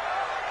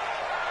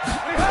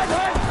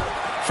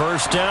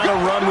 First down, a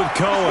run with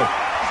Cohen.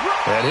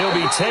 And he'll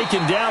be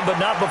taken down, but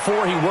not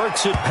before he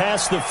works it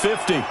past the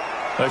 50.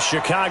 A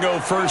Chicago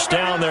first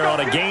down there on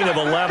a gain of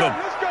 11.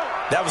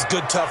 That was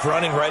good, tough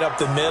running right up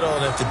the middle.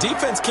 And if the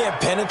defense can't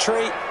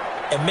penetrate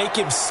and make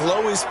him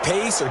slow his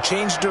pace or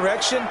change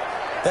direction,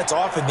 that's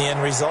often the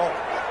end result.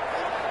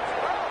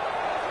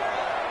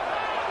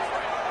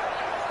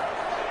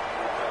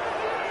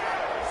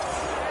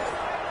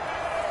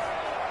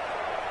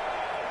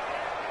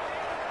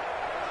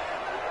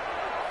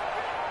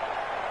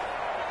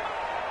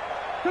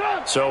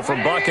 So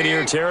from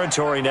Buccaneer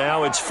territory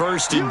now, it's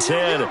 1st and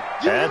 10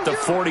 at the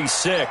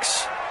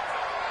 46.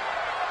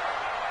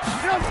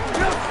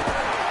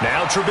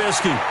 Now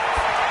Trubisky.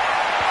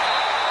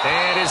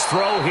 And his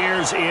throw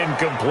here's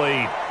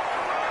incomplete.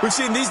 We've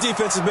seen these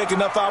defenses make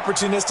enough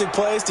opportunistic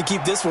plays to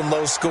keep this one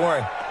low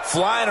scoring.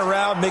 Flying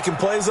around, making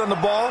plays on the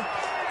ball,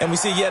 and we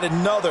see yet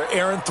another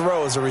errant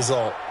throw as a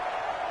result.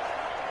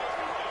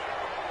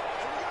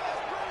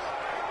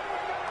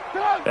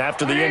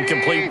 After the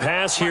incomplete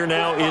pass, here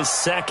now is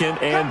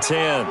 2nd and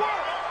 10.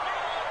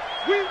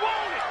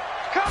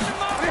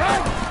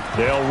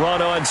 They'll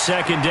run on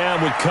 2nd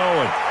down with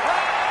Cohen.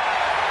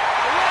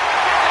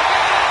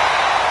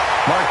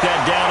 Mark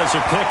that down as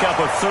a pickup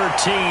of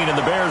 13, and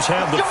the Bears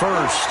have the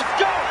first.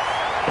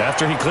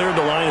 After he cleared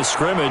the line of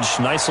scrimmage,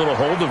 nice little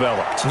hole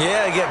developed.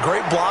 Yeah, he got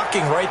great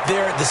blocking right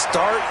there at the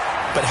start,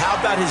 but how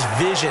about his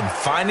vision,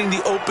 finding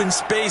the open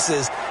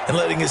spaces and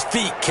letting his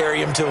feet carry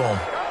him to him.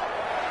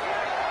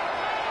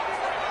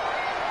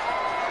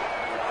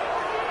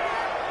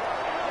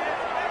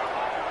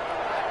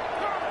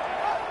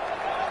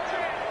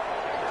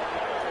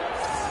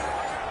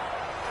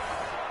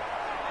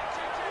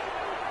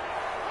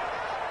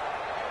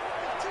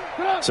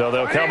 So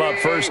they'll come up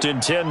 1st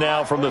and 10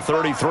 now from the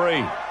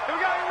 33.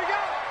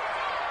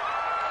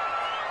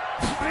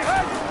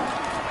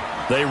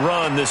 They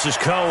run. This is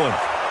Cohen.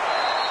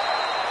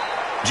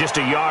 Just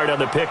a yard on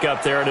the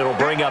pickup there, and it'll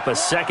bring up a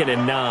 2nd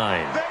and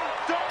 9.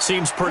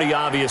 Seems pretty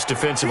obvious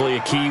defensively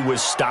a key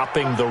was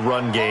stopping the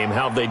run game.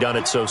 How have they done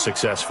it so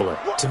successfully?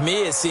 To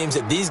me, it seems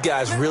that these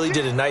guys really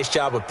did a nice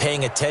job of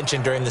paying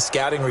attention during the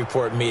scouting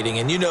report meeting.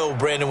 And you know,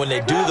 Brandon, when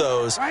they do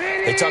those,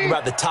 they talk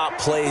about the top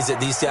plays that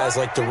these guys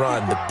like to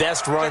run. The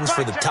best runs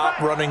for the top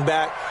running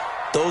back,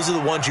 those are the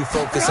ones you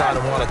focus on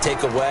and want to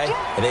take away.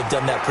 And they've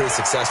done that pretty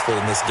successfully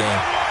in this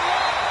game.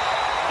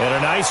 And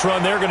a nice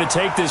run. They're going to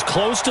take this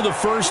close to the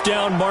first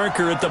down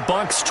marker at the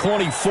Bucs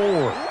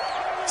 24.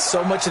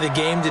 So much of the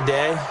game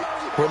today,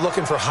 we're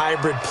looking for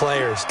hybrid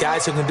players,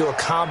 guys who can do a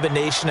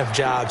combination of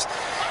jobs.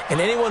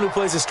 And anyone who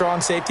plays a strong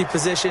safety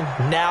position,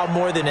 now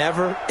more than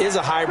ever, is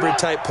a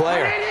hybrid-type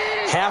player.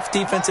 Half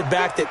defensive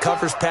back that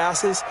covers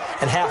passes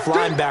and half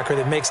linebacker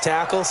that makes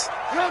tackles.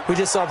 We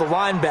just saw the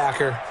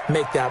linebacker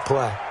make that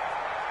play.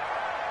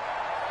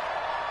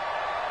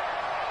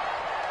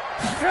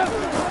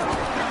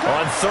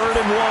 On 3rd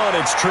and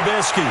 1, it's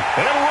Trubisky.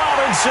 And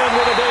Robinson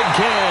with a big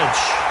catch.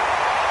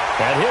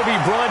 And he'll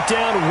be brought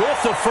down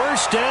with the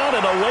first down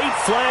and a late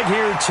flag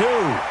here,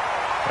 too.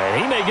 And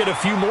he may get a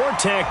few more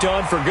tacked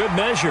on for good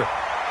measure.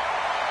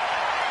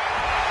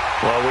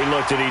 Well, we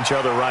looked at each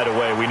other right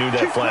away. We knew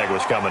that flag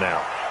was coming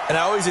out. And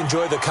I always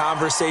enjoy the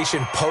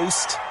conversation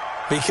post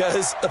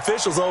because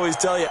officials always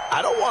tell you,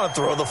 I don't want to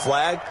throw the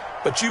flag,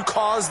 but you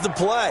caused the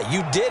play.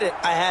 You did it.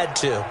 I had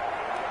to.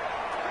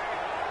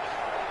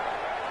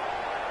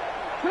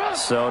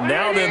 So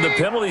now then, the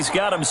penalty's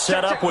got him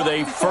set up with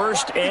a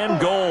 1st and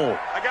goal.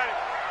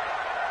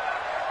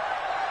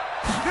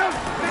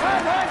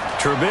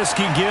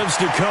 Trubisky gives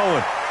to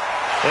Cohen.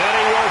 And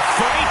he will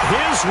fight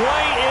his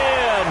way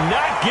in.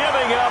 Not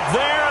giving up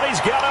there, and he's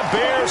got a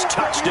Bears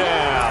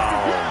touchdown.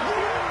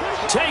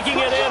 Taking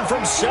it in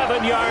from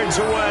 7 yards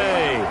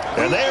away.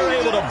 And they're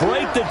able to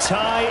break the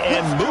tie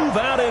and move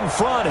out in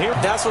front here.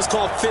 That's what's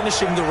called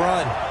finishing the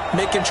run.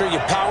 Making sure you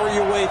power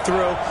your way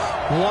through.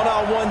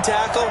 One-on-one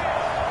tackle.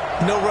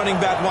 No running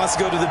back wants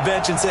to go to the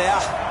bench and say,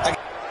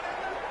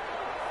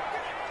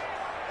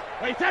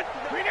 Wait, set.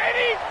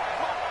 380.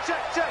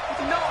 Check.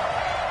 No.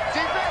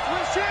 Defense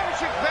wins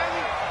championship,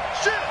 baby.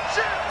 Shit.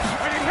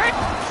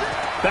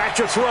 Back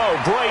to throw,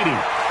 Brady.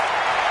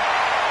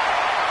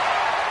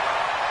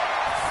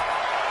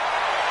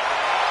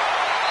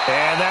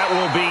 And that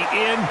will be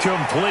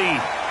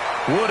incomplete.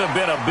 Would have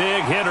been a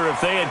big hitter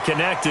if they had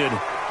connected.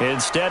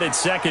 Instead,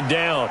 it's 2nd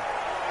down.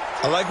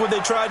 I like what they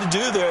tried to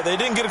do there. They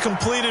didn't get a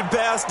completed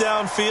pass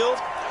downfield,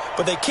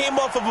 but they came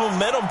off of a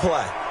momentum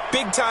play.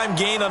 Big-time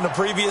gain on the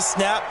previous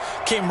snap.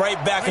 Came right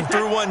back and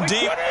threw one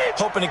deep,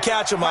 hoping to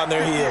catch them on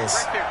their heels.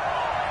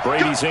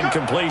 Brady's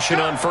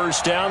incompletion on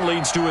 1st down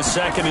leads to a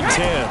 2nd and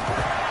 10.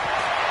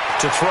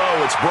 To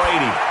throw, it's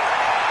Brady.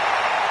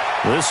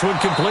 This one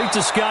complete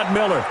to Scott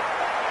Miller.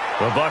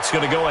 The Bucs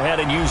going to go ahead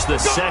and use the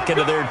 2nd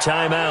of their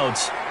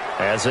timeouts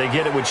as they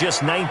get it with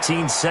just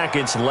 19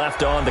 seconds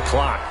left on the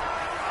clock.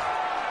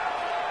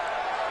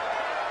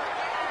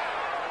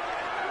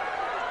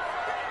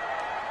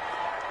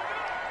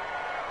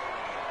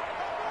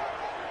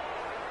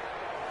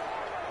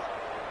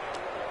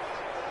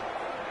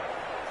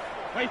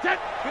 Play set.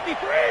 53.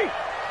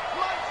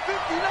 Mine's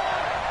 59.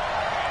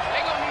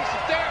 They gonna need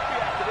some therapy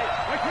after this.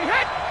 Wait, we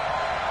hit.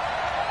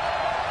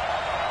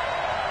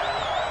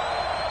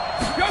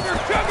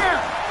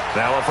 Sugar.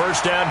 Now a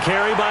first down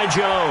carry by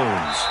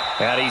Jones.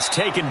 And he's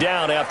taken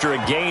down after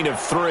a gain of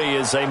 3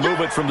 as they move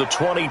it from the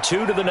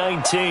 22 to the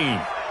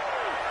 19.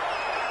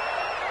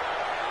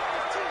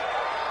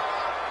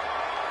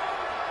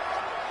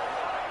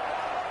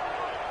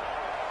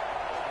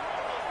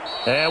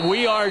 And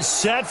we are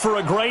set for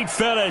a great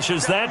finish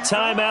as that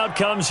timeout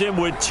comes in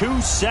with 2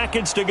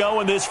 seconds to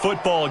go in this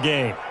football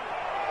game.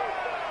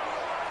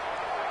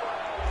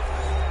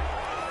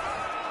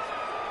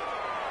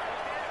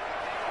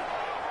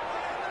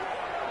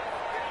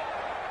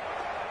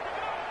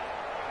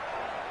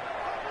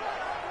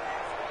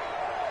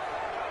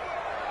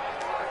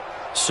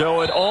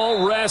 So it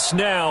all rests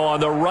now on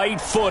the right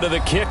foot of the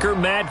kicker,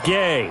 Matt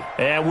Gay.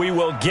 And we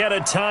will get a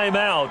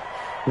timeout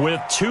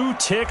with 2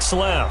 ticks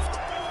left.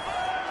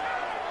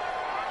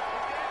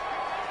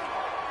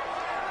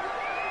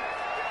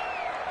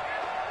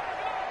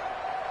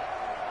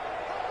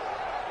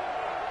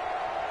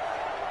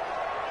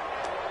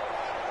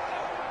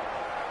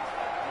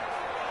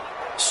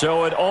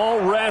 So it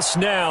all rests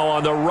now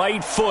on the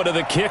right foot of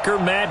the kicker,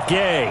 Matt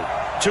Gay.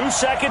 2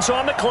 seconds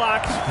on the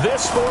clock.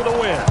 This for the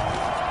win.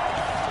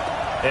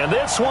 And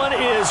this one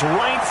is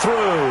right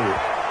through.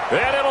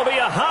 And it'll be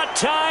a hot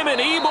time in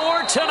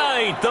Ybor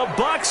tonight. The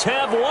Bucs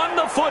have won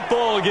the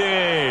football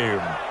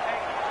game.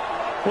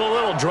 Well, a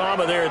little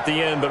drama there at the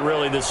end, but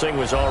really this thing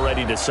was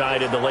already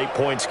decided. The late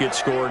points get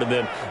scored, and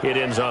then it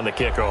ends on the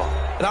kickoff.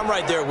 And I'm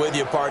right there with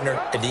you, partner.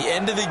 At the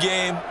end of the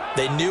game,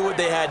 they knew what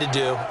they had to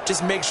do.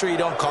 Just make sure you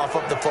don't cough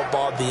up the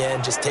football at the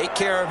end. Just take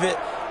care of it,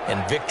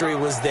 and victory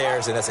was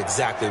theirs, and that's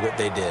exactly what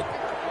they did.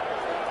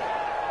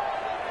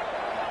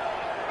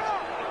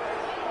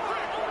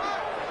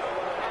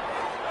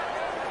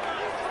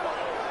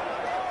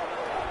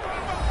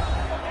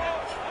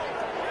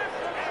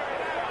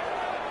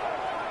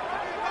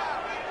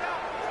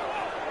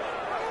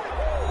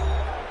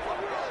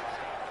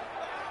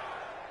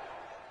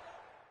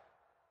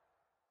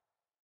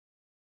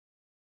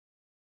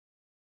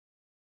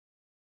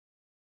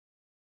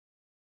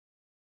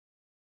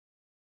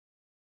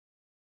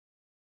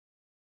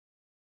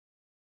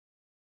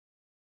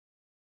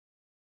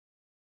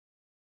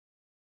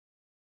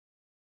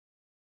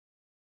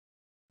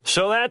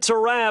 So that's a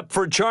wrap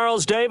for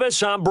Charles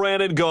Davis. I'm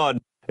Brandon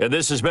Gaudin. And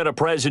this has been a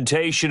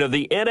presentation of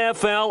the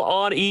NFL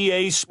on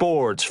EA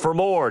Sports. For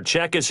more,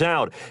 check us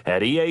out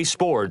at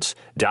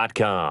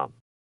easports.com.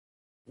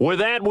 With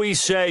that, we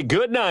say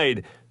good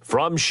night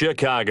from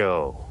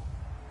Chicago.